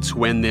 And that's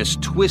when this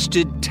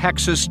twisted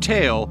Texas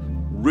tale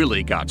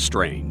really got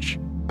strange.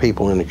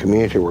 People in the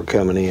community were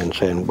coming in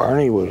saying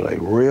Bernie was a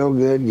real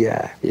good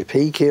guy. If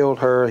he killed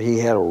her, he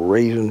had a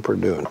reason for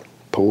doing it.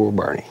 Poor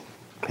Bernie.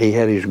 He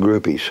had his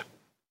groupies.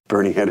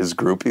 Bernie had his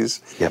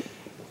groupies? Yep.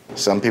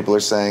 Some people are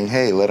saying,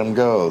 hey, let him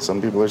go.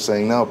 Some people are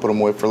saying, no, put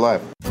him away for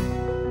life.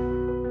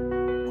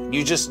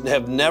 You just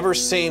have never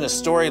seen a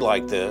story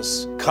like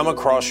this come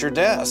across your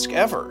desk,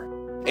 ever.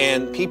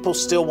 And people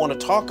still want to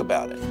talk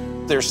about it.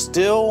 They're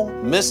still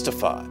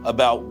mystified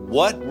about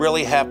what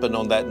really happened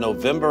on that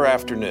November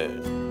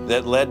afternoon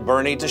that led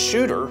Bernie to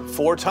shoot her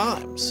 4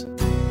 times.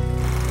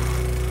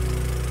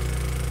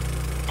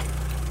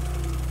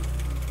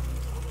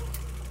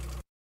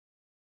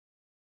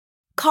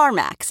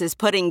 CarMax is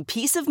putting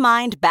peace of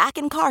mind back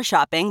in car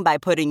shopping by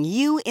putting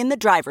you in the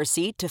driver's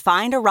seat to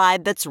find a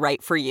ride that's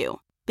right for you.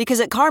 Because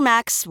at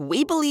CarMax,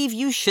 we believe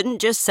you shouldn't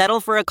just settle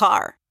for a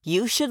car.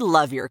 You should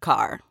love your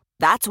car.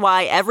 That's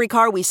why every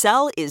car we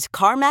sell is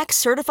CarMax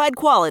certified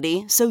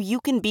quality, so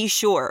you can be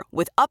sure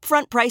with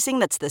upfront pricing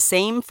that's the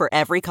same for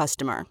every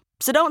customer.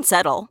 So don't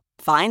settle.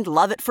 Find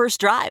love at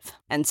first drive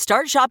and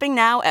start shopping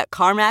now at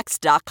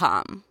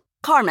CarMax.com.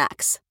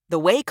 CarMax, the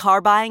way car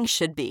buying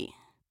should be.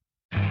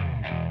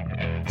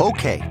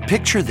 Okay,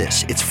 picture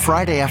this. It's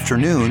Friday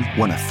afternoon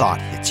when a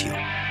thought hits you.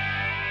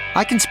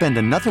 I can spend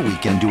another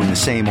weekend doing the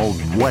same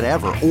old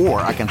whatever,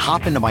 or I can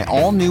hop into my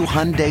all-new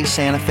Hyundai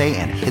Santa Fe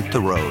and hit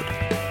the road.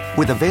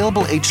 With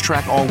available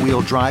H-Track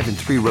all-wheel drive and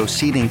 3-row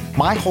seating,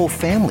 my whole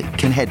family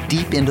can head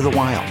deep into the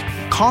wild.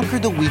 Conquer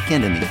the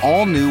weekend in the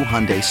all-new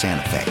Hyundai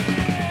Santa Fe.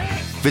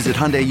 Visit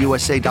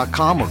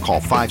HyundaiUSA.com or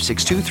call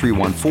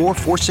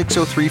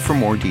 562-314-4603 for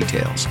more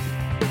details.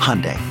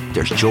 Hyundai,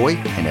 there's joy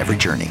in every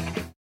journey.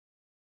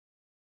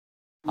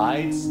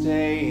 I'd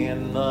stay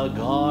in the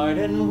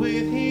garden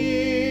with him.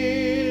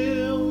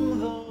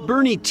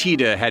 Bernie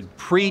Tita had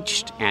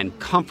preached and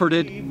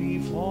comforted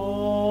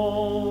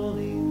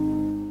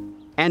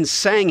and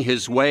sang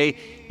his way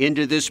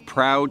into this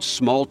proud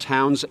small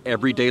town's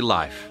everyday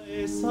life.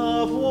 He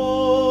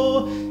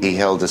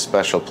held a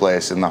special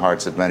place in the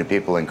hearts of many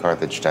people in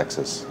Carthage,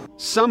 Texas.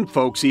 Some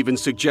folks even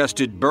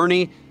suggested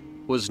Bernie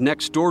was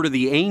next door to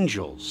the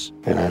angels.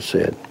 And I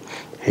said,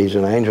 he's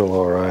an angel,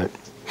 all right.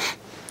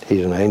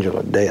 He's an angel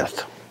of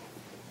death.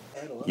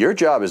 Your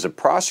job as a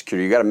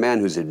prosecutor, you got a man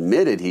who's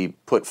admitted he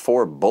put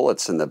 4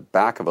 bullets in the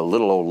back of a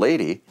little old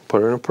lady.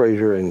 Put her in a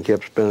freezer and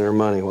kept spending her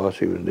money while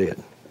she was dead.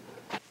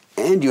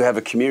 And you have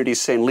a community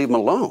saying, leave him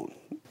alone.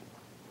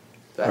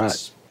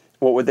 That's,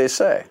 what would they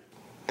say?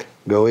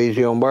 Go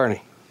easy on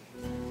Bernie.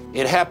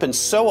 It happens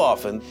so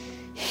often,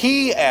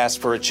 he asked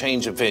for a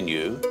change of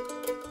venue.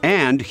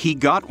 And he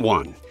got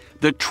one.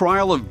 The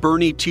trial of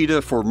Bernie Tita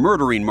for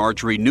murdering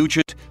Marjorie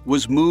Nugent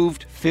was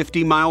moved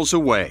 50 miles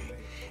away.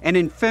 And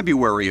in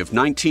February of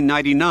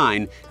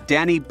 1999,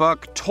 Danny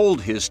Buck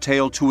told his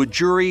tale to a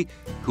jury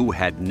who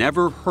had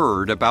never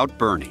heard about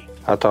Bernie.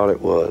 I thought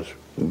it was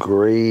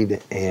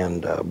greed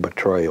and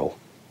betrayal.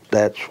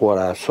 That's what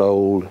I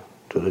sold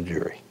to the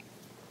jury.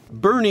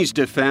 Bernie's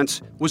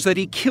defense was that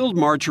he killed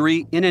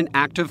Marjorie in an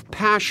act of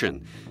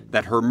passion,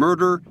 that her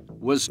murder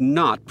was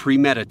not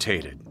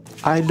premeditated.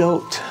 I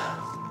don't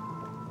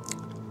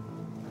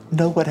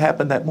know what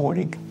happened that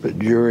morning. The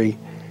jury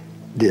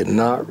did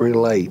not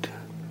relate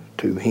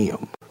to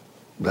him.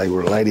 They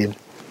related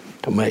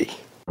to me.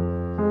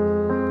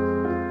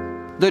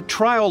 The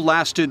trial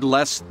lasted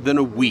less than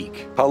a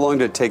week. How long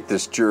did it take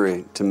this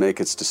jury to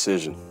make its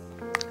decision?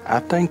 I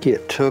think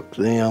it took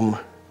them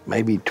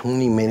maybe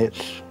 20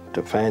 minutes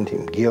to find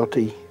him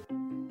guilty.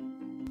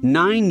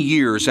 9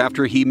 years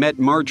after he met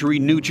Marjorie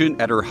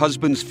Nugent at her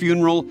husband's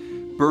funeral,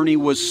 Bernie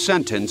was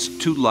sentenced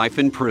to life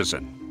in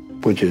prison.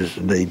 Which is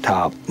the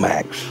top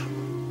max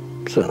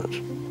sentence.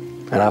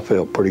 And I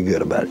felt pretty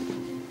good about it.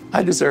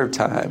 I deserve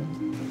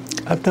time.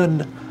 I've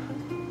done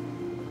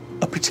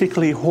a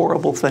particularly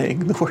horrible thing,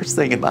 the worst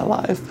thing in my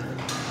life.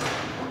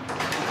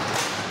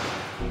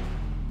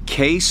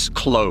 Case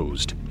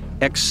closed,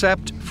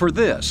 except for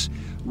this.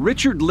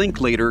 Richard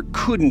Linklater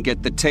couldn't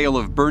get the tale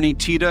of Bernie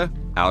Tita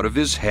out of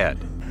his head.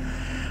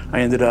 I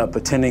ended up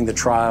attending the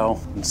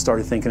trial and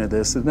started thinking of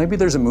this. Maybe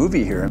there's a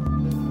movie here.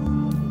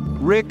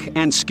 Rick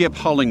and Skip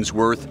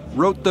Hollingsworth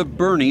wrote the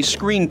Bernie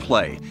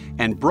screenplay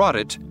and brought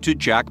it to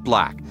Jack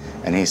Black.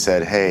 And he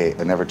said, hey,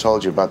 I never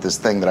told you about this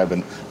thing that I've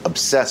been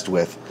obsessed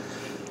with,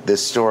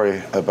 this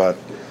story about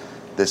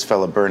this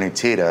fella Bernie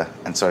Tita.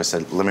 And so I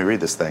said, let me read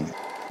this thing.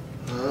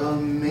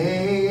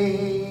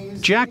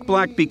 Jack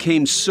Black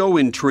became so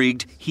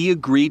intrigued, he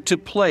agreed to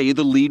play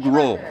the lead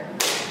role.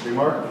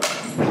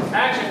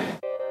 Action!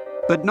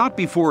 But not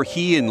before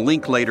he and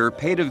Linklater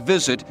paid a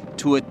visit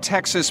to a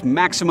Texas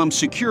maximum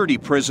security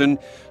prison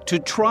to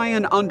try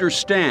and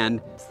understand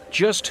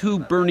just who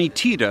Bernie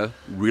Tita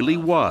really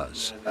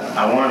was.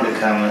 I wanted to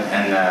come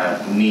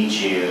and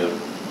meet you.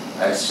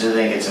 I still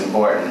think it's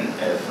important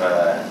if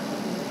I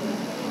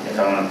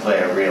want to play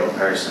a real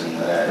person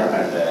that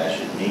I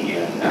should meet you.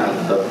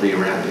 I'd love to be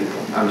around people.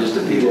 I'm just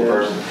a people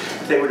person.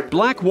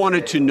 Black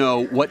wanted to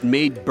know what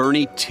made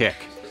Bernie tick,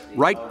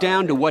 right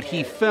down to what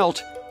he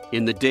felt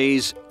in the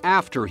days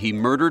after he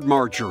murdered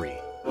Marjorie.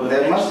 Well,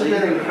 that must have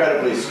been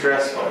incredibly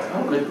stressful.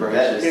 Oh, good gracious.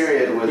 That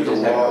period with the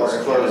walls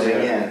closing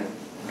in.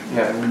 You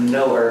have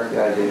no earthly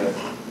idea.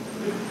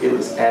 It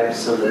was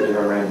absolutely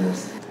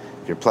horrendous.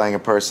 If you're playing a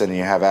person and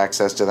you have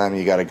access to them,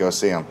 you got to go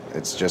see them.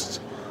 It's just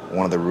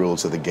one of the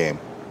rules of the game.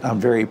 I'm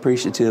very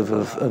appreciative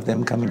of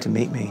them coming to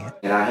meet me.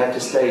 And I have to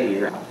stay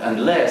here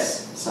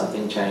unless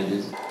something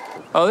changes.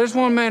 Oh, there's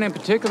one man in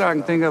particular I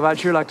can think of I'd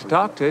sure like to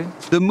talk to.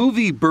 The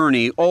movie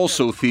Bernie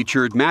also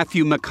featured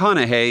Matthew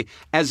McConaughey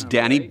as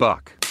Danny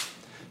Buck.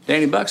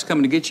 Danny Buck's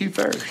coming to get you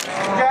first.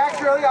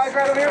 Jack, really? Eyes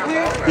right over here,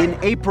 please? In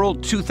April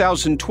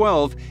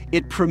 2012,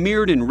 it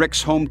premiered in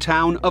Rick's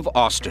hometown of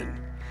Austin.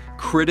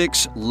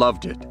 Critics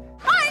loved it.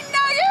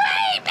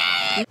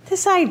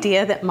 This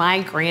idea that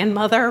my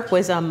grandmother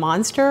was a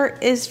monster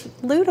is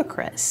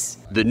ludicrous.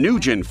 The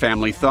Nugent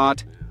family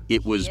thought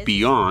it was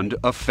beyond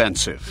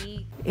offensive.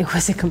 It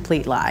was a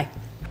complete lie.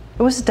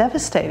 It was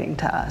devastating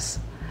to us.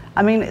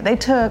 I mean, they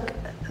took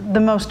the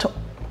most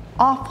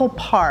awful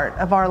part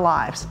of our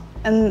lives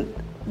and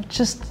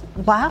just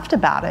laughed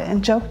about it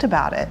and joked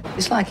about it.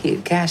 It's like he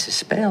had cast a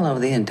spell over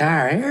the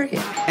entire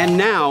area. And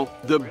now,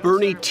 the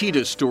Bernie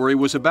Tita story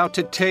was about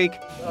to take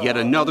yet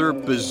another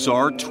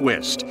bizarre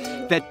twist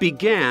that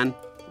began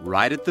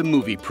right at the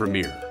movie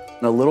premiere.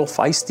 A little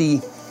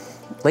feisty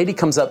lady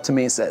comes up to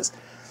me and says,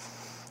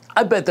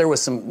 I bet there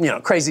was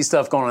some, crazy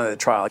stuff going on at the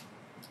trial.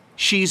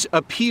 She's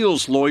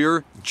appeals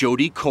lawyer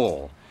Jody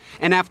Cole.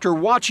 And after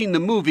watching the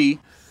movie,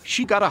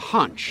 she got a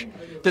hunch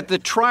that the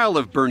trial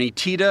of Bernie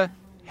Tita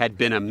had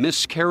been a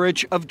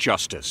miscarriage of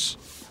justice.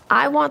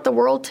 I want the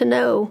world to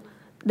know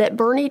that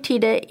Bernie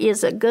Tita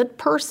is a good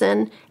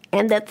person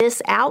and that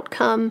this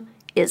outcome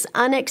is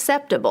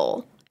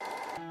unacceptable.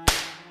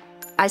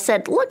 I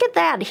said, look at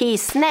that, he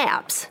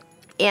snaps.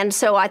 And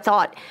so I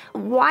thought,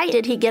 why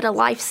did he get a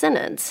life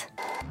sentence?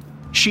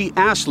 She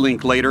asked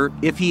Linklater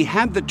if he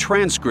had the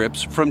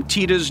transcripts from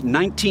Tita's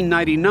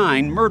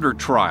 1999 murder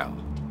trial.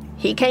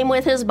 He came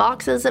with his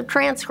boxes of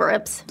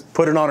transcripts.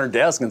 Put it on her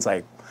desk and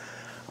say,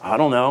 I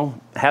don't know,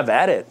 have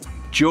at it.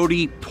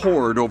 Jody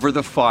pored over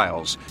the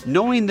files,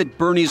 knowing that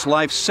Bernie's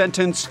life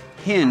sentence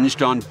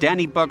hinged on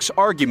Danny Buck's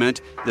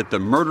argument that the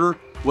murder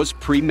was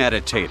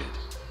premeditated.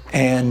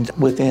 And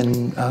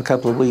within a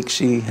couple of weeks,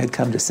 she had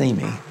come to see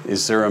me.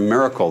 Is there a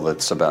miracle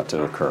that's about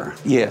to occur?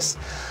 Yes.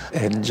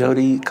 And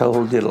Jody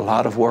Cole did a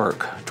lot of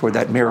work toward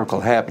that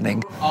miracle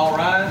happening. All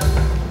right.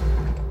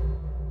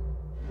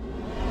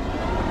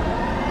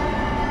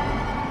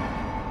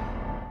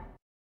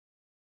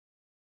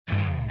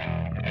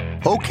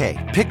 Okay,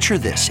 picture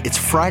this. It's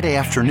Friday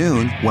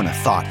afternoon when a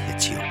thought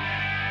hits you.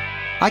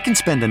 I can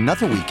spend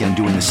another weekend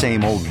doing the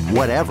same old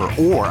whatever,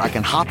 or I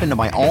can hop into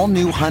my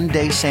all-new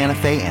Hyundai Santa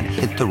Fe and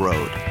hit the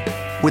road.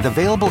 With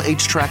available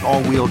H-Track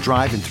all-wheel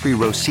drive and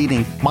 3-row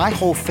seating, my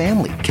whole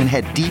family can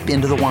head deep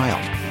into the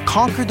wild.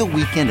 Conquer the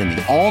weekend in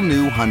the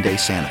all-new Hyundai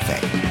Santa Fe.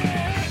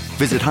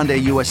 Visit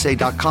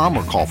HyundaiUSA.com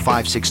or call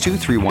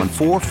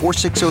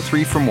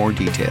 562-314-4603 for more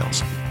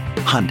details.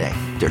 Hyundai,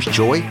 there's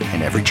joy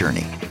in every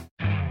journey.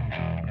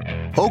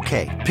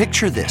 Okay,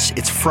 picture this.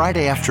 It's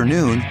Friday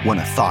afternoon when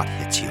a thought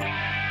hits you.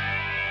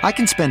 I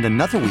can spend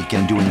another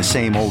weekend doing the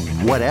same old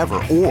whatever,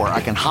 or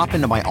I can hop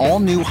into my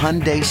all-new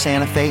Hyundai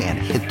Santa Fe and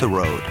hit the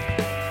road.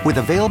 With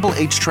available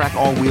H-Track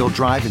all-wheel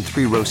drive and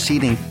 3-row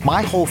seating,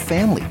 my whole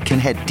family can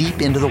head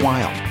deep into the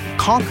wild.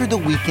 Conquer the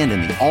weekend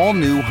in the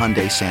all-new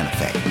Hyundai Santa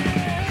Fe.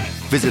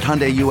 Visit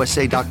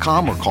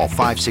HyundaiUSA.com or call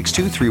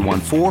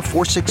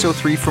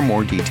 562-314-4603 for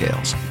more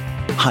details.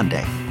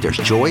 Hyundai, there's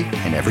joy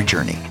in every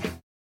journey.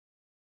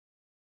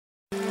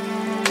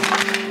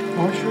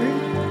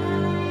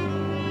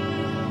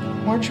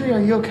 Marjorie,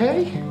 are you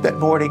okay? That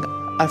morning,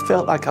 I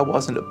felt like I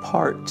wasn't a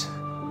part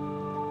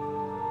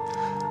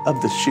of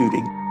the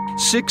shooting.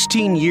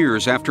 16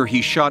 years after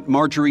he shot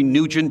Marjorie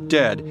Nugent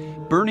dead,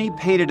 Bernie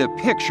painted a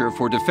picture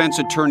for defense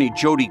attorney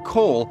Jody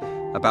Cole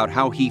about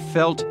how he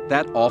felt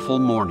that awful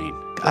morning.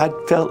 I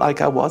felt like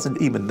I wasn't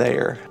even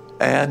there.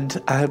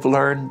 And I have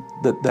learned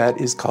that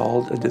that is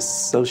called a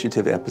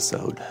dissociative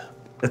episode.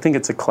 I think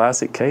it's a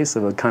classic case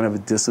of a kind of a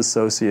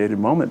disassociated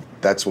moment.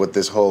 That's what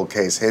this whole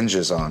case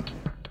hinges on.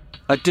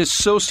 A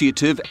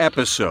dissociative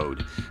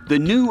episode. The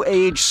new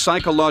age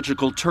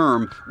psychological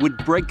term would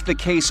break the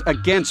case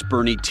against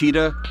Bernie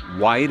Tita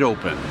wide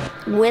open.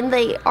 When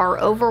they are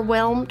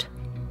overwhelmed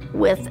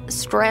with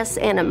stress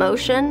and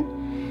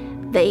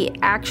emotion, they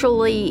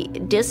actually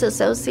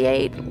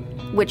disassociate,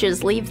 which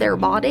is leave their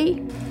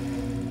body.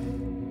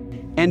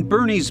 And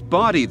Bernie's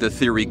body, the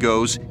theory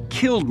goes,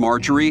 killed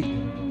Marjorie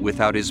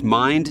without his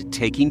mind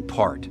taking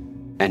part.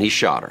 And he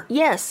shot her.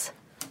 Yes,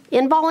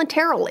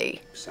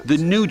 involuntarily. The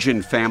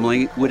Nugent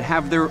family would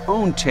have their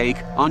own take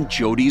on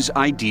Jody's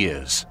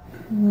ideas.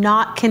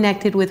 Not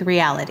connected with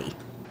reality.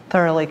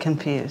 Thoroughly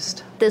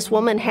confused. This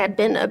woman had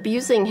been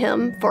abusing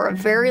him for a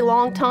very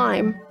long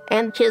time,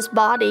 and his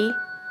body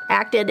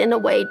acted in a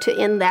way to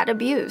end that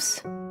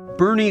abuse.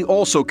 Bernie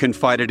also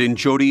confided in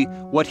Jody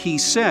what he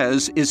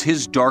says is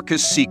his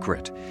darkest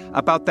secret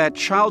about that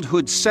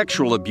childhood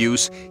sexual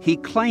abuse he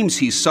claims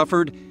he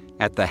suffered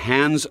at the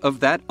hands of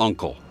that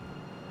uncle.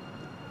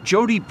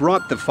 Jody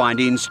brought the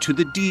findings to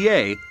the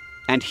DA,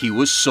 and he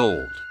was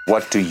sold.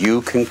 What do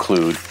you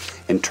conclude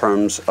in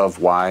terms of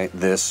why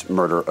this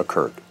murder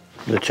occurred?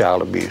 The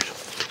child abuse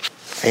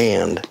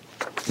and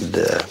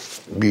the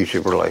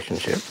abusive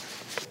relationship.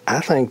 I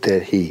think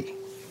that he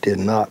did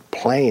not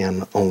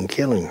plan on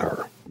killing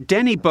her.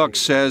 Danny Buck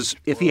says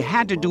if he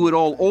had to do it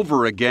all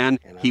over again,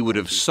 he would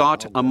have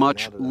sought a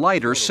much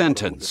lighter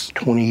sentence.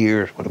 20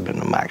 years would have been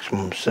the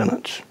maximum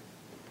sentence.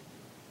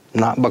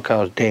 Not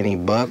because Danny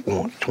Buck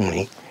wants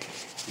 20,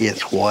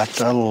 it's what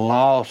the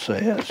law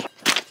says.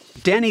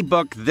 Danny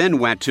Buck then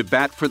went to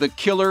bat for the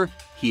killer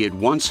he had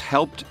once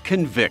helped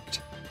convict.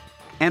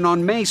 And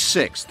on May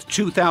 6th,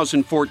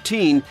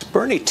 2014,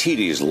 Bernie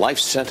Tita's life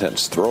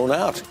sentence thrown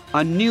out.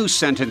 A new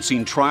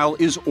sentencing trial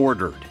is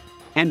ordered.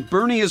 And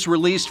Bernie is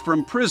released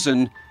from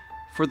prison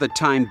for the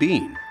time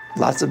being.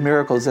 Lots of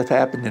miracles have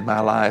happened in my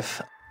life.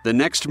 The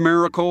next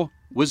miracle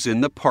was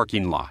in the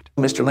parking lot.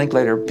 Mr.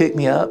 Linklater picked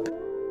me up,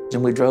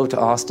 and we drove to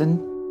Austin.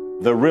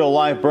 The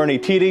real-life Bernie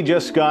Tita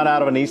just got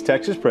out of an East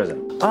Texas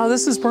prison.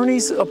 This is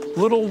Bernie's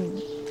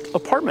little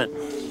apartment.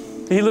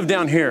 He lived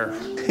down here.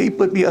 He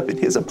put me up in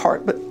his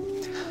apartment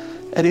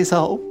at his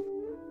home.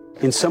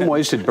 In some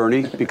ways, did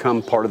Bernie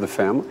become part of the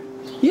family?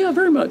 Yeah,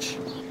 very much.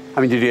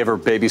 I mean, did he ever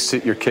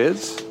babysit your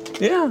kids?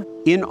 Yeah.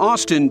 In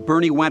Austin,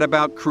 Bernie went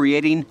about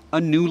creating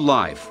a new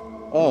life,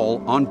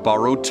 all on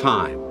borrowed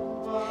time.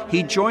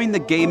 He joined the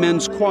Gay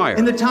Men's Choir.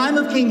 In the time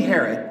of King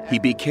Herod, he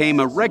became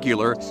a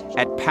regular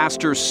at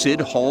Pastor Sid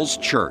Hall's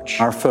church.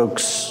 Our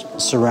folks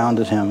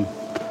surrounded him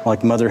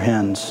like mother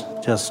hens,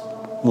 just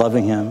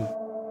loving him.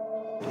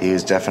 He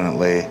was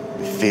definitely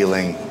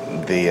feeling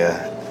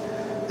the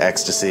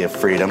ecstasy of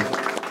freedom.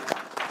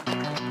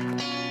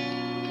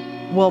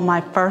 Well,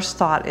 my first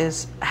thought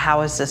is,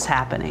 how is this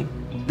happening?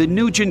 The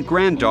Nugent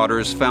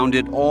granddaughters found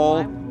it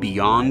all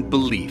beyond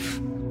belief.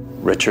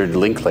 Richard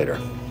Linklater.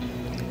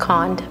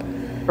 Conned.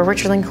 But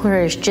Richard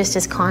Linklater is just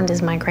as conned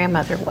as my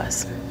grandmother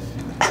was.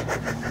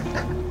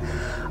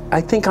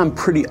 I think I'm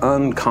pretty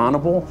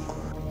unconnable.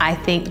 I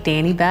think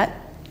Danny Buck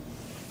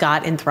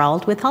got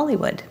enthralled with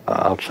Hollywood.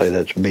 I'll say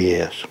that's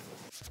BS.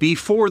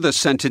 Before the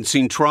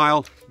sentencing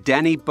trial,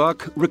 Danny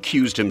Buck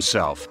recused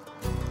himself.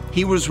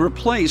 He was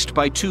replaced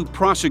by two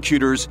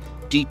prosecutors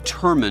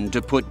determined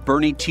to put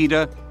Bernie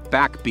Tita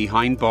back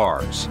behind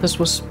bars. This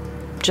was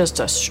just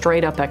a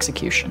straight-up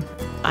execution.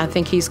 I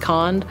think he's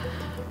conned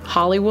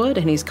Hollywood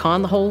and he's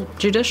conned the whole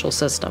judicial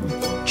system.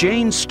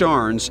 Jane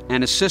Starnes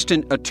and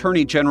Assistant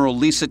Attorney General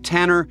Lisa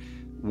Tanner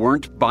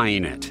weren't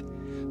buying it.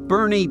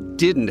 Bernie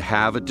didn't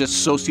have a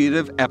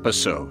dissociative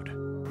episode.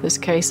 This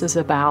case is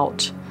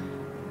about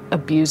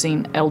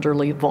abusing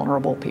elderly,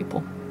 vulnerable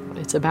people.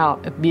 It's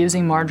about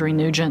abusing Marjorie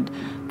Nugent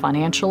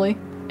financially,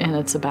 and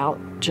it's about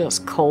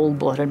just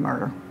cold-blooded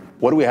murder.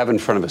 What do we have in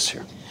front of us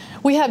here?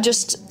 We have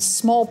just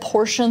small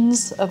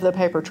portions of the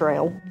paper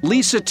trail.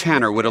 Lisa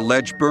Tanner would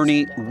allege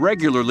Bernie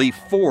regularly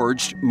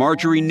forged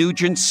Marjorie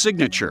Nugent's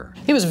signature.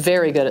 He was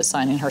very good at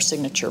signing her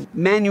signature.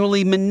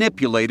 Manually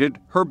manipulated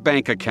her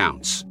bank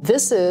accounts.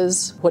 This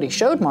is what he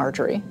showed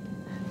Marjorie,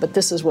 but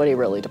this is what he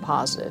really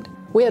deposited.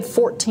 We had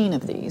 14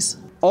 of these.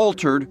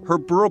 Altered her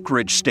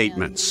brokerage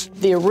statements.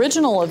 The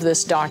original of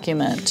this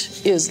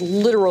document is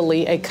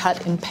literally a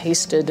cut and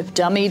pasted,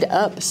 dummied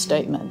up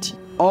statement.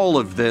 All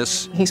of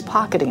this. He's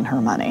pocketing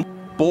her money.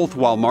 both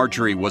while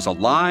Marjorie was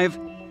alive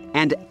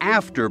and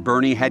after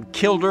Bernie had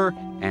killed her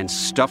and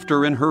stuffed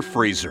her in her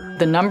freezer.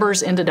 The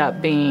numbers ended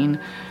up being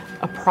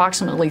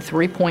approximately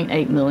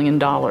 $3.8 million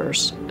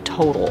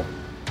total.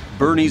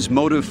 Bernie's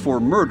motive for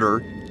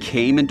murder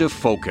came into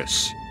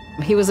focus.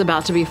 He was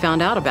about to be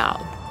found out about.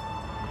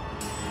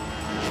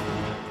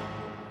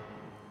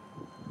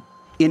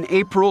 In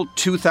April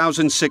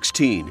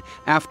 2016,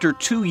 after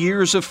 2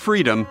 years of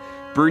freedom,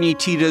 Bernie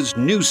Tita's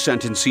new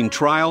sentencing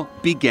trial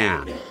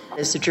began.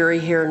 Is the jury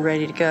here and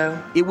ready to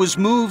go? It was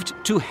moved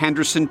to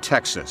Henderson,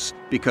 Texas,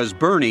 because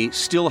Bernie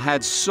still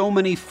had so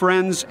many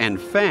friends and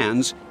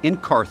fans in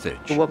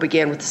Carthage. We'll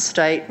begin with the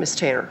state. Ms.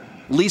 Tanner.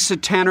 Lisa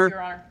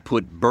Tanner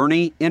put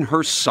Bernie in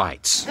her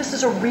sights. This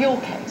is a real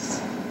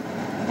case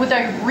with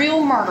a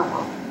real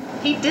murderer.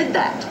 He did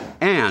that.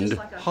 And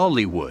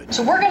Hollywood.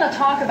 So we're going to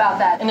talk about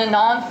that in a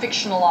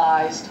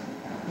non-fictionalized,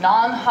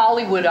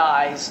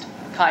 non-Hollywoodized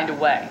kind of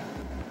way.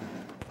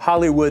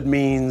 Hollywood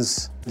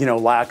means,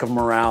 lack of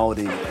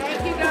morality.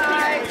 Thank you,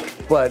 guys.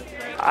 But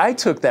I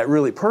took that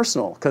really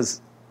personal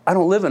because I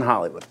don't live in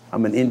Hollywood.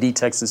 I'm an indie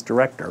Texas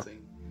director.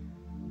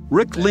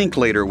 Rick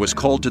Linklater was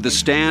called to the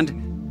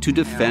stand to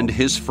defend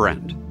his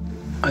friend.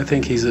 I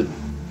think he's an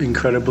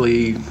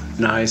incredibly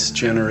nice,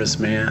 generous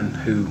man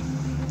who,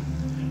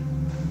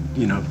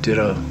 did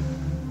a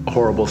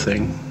horrible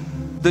thing.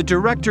 The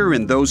director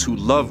and those who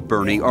love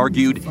Bernie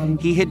argued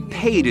he had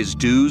paid his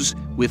dues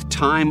with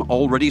time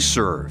already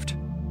served.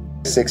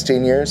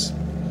 16 years?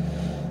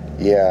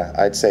 Yeah,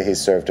 I'd say he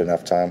served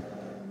enough time.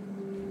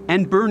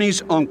 And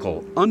Bernie's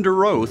uncle,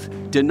 under oath,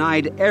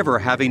 denied ever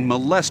having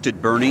molested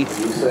Bernie. You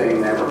say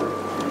never.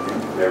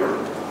 Never.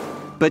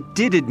 But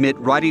did admit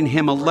writing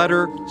him a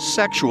letter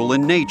sexual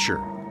in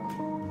nature.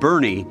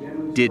 Bernie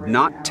did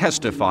not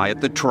testify at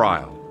the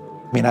trial.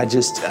 I mean, there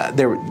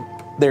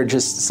are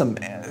just some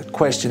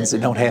questions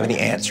that don't have any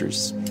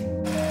answers.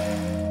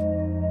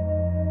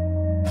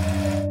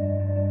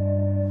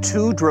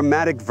 Two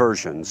dramatic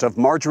versions of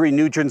Marjorie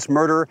Nugent's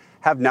murder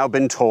have now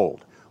been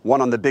told. One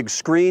on the big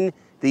screen,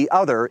 the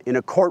other in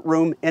a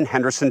courtroom in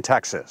Henderson,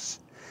 Texas.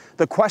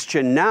 The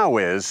question now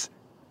is,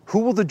 who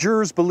will the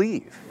jurors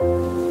believe?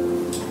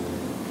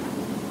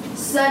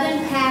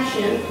 Sudden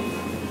passion,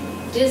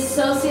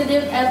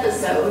 dissociative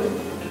episode,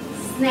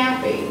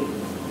 snapping.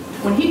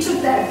 When he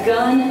took that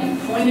gun and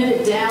pointed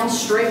it down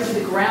straight to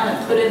the ground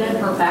and put it in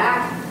her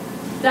back,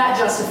 that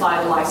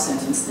justified a life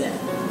sentence then.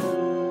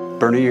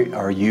 Bernie,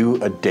 are you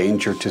a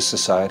danger to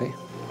society?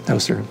 No,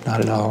 sir,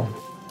 not at all.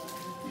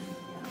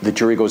 The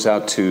jury goes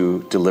out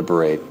to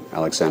deliberate.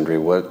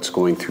 Alexandria, what's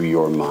going through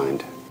your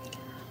mind?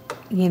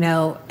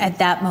 At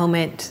that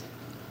moment,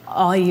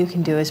 all you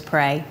can do is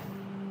pray.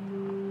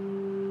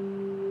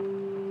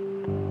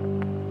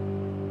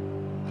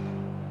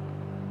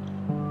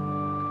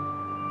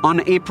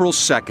 On April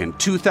 2nd,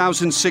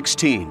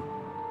 2016,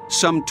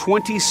 some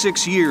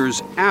 26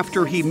 years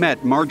after he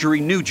met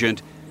Marjorie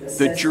Nugent,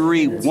 the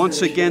jury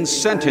once again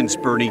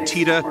sentenced Bernie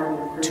Tita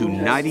to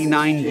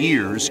 99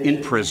 years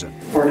in prison.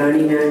 For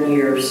 99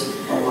 years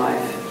of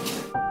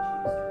life.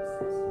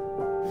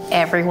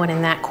 Everyone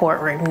in that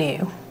courtroom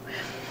knew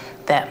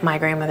that my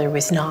grandmother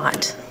was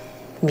not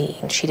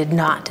mean. She did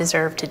not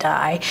deserve to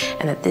die,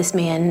 and that this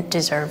man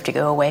deserved to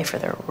go away for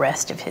the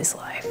rest of his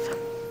life.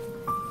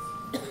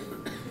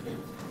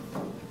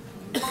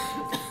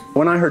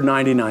 When I heard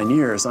 99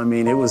 years,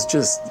 it was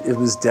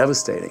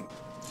devastating.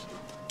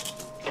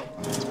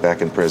 He's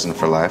back in prison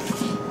for life.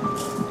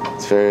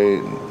 It's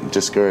very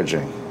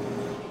discouraging.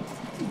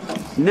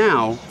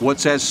 Now,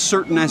 what's as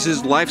certain as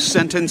his life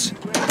sentence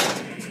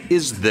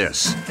is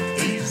this.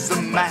 He's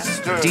the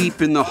master.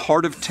 Deep in the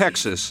heart of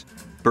Texas,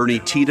 Bernie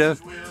Tita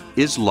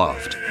is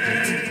loved.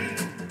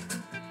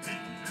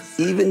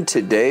 Even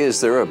today, is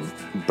there a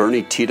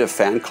Bernie Tita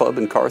fan club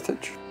in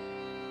Carthage?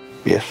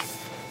 Yes.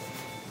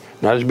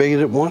 Not as big as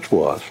it once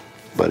was,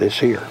 but it's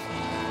here.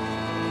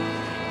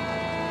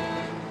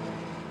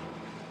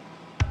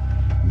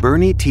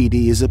 Bernie Tita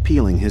is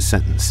appealing his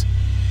sentence.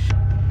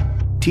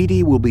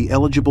 Tita will be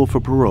eligible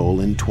for parole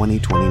in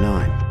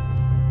 2029.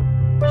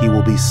 He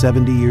will be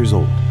 70 years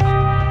old.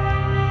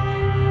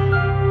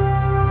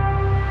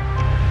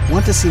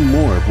 Want to see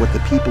more of what the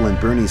people in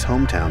Bernie's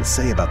hometown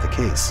say about the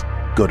case?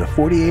 Go to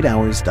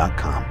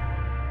 48hours.com.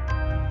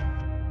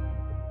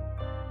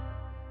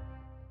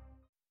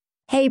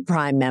 Hey,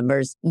 Prime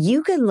members,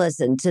 you can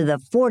listen to the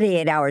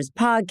 48 Hours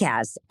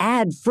podcast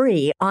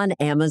ad-free on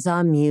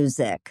Amazon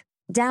Music.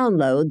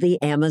 Download the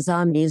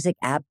Amazon Music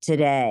app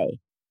today.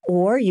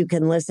 Or you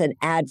can listen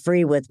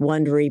ad-free with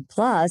Wondery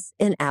Plus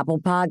in Apple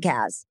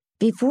Podcasts.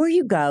 Before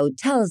you go,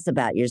 tell us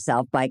about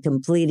yourself by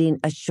completing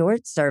a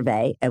short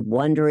survey at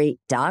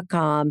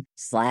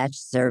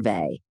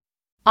Wondery.com/survey.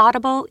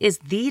 Audible is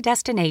the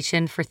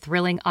destination for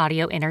thrilling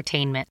audio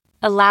entertainment.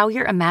 Allow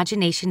your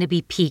imagination to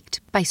be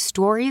piqued by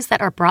stories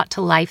that are brought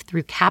to life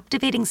through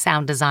captivating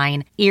sound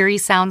design, eerie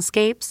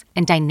soundscapes,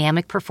 and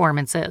dynamic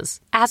performances.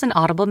 As an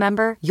Audible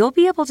member, you'll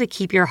be able to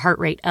keep your heart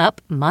rate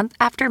up month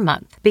after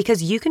month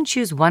because you can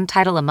choose one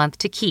title a month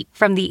to keep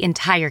from the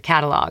entire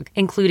catalog,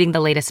 including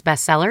the latest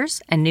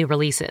bestsellers and new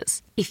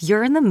releases. If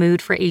you're in the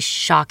mood for a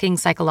shocking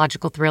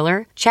psychological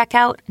thriller, check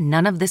out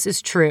None of This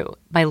Is True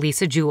by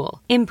Lisa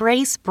Jewell.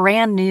 Embrace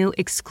brand new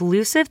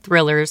exclusive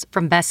thrillers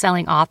from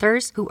best-selling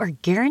authors who are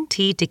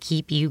guaranteed to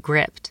keep you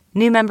gripped.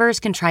 New members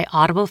can try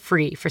Audible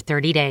free for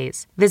 30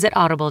 days. Visit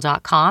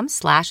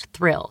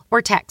audible.com/thrill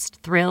or text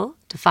thrill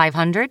to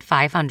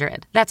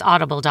 500-500. That's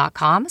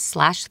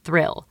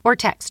audible.com/thrill or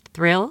text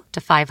thrill to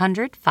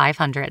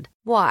 500-500.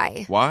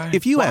 Why?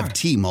 If you have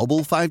T-Mobile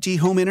 5G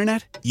home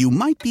internet, you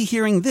might be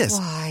hearing this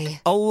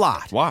a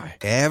lot. Why?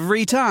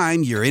 Every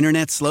time your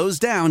internet slows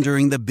down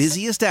during the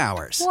busiest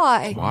hours.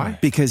 Why?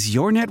 Because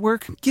your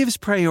network gives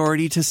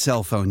priority to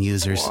cell phone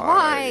users.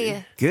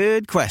 Why?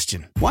 Good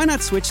question. Why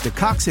not switch to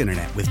Cox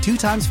Internet with 2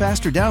 times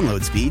faster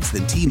download speeds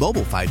than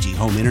T-Mobile 5G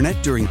home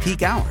internet during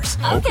peak hours?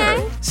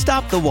 Okay.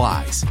 Stop the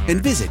whys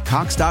and visit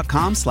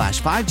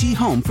cox.com/5G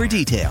home for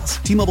details.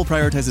 T-Mobile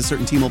prioritizes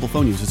certain T-Mobile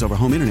phone users over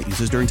home internet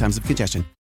users during times of congestion.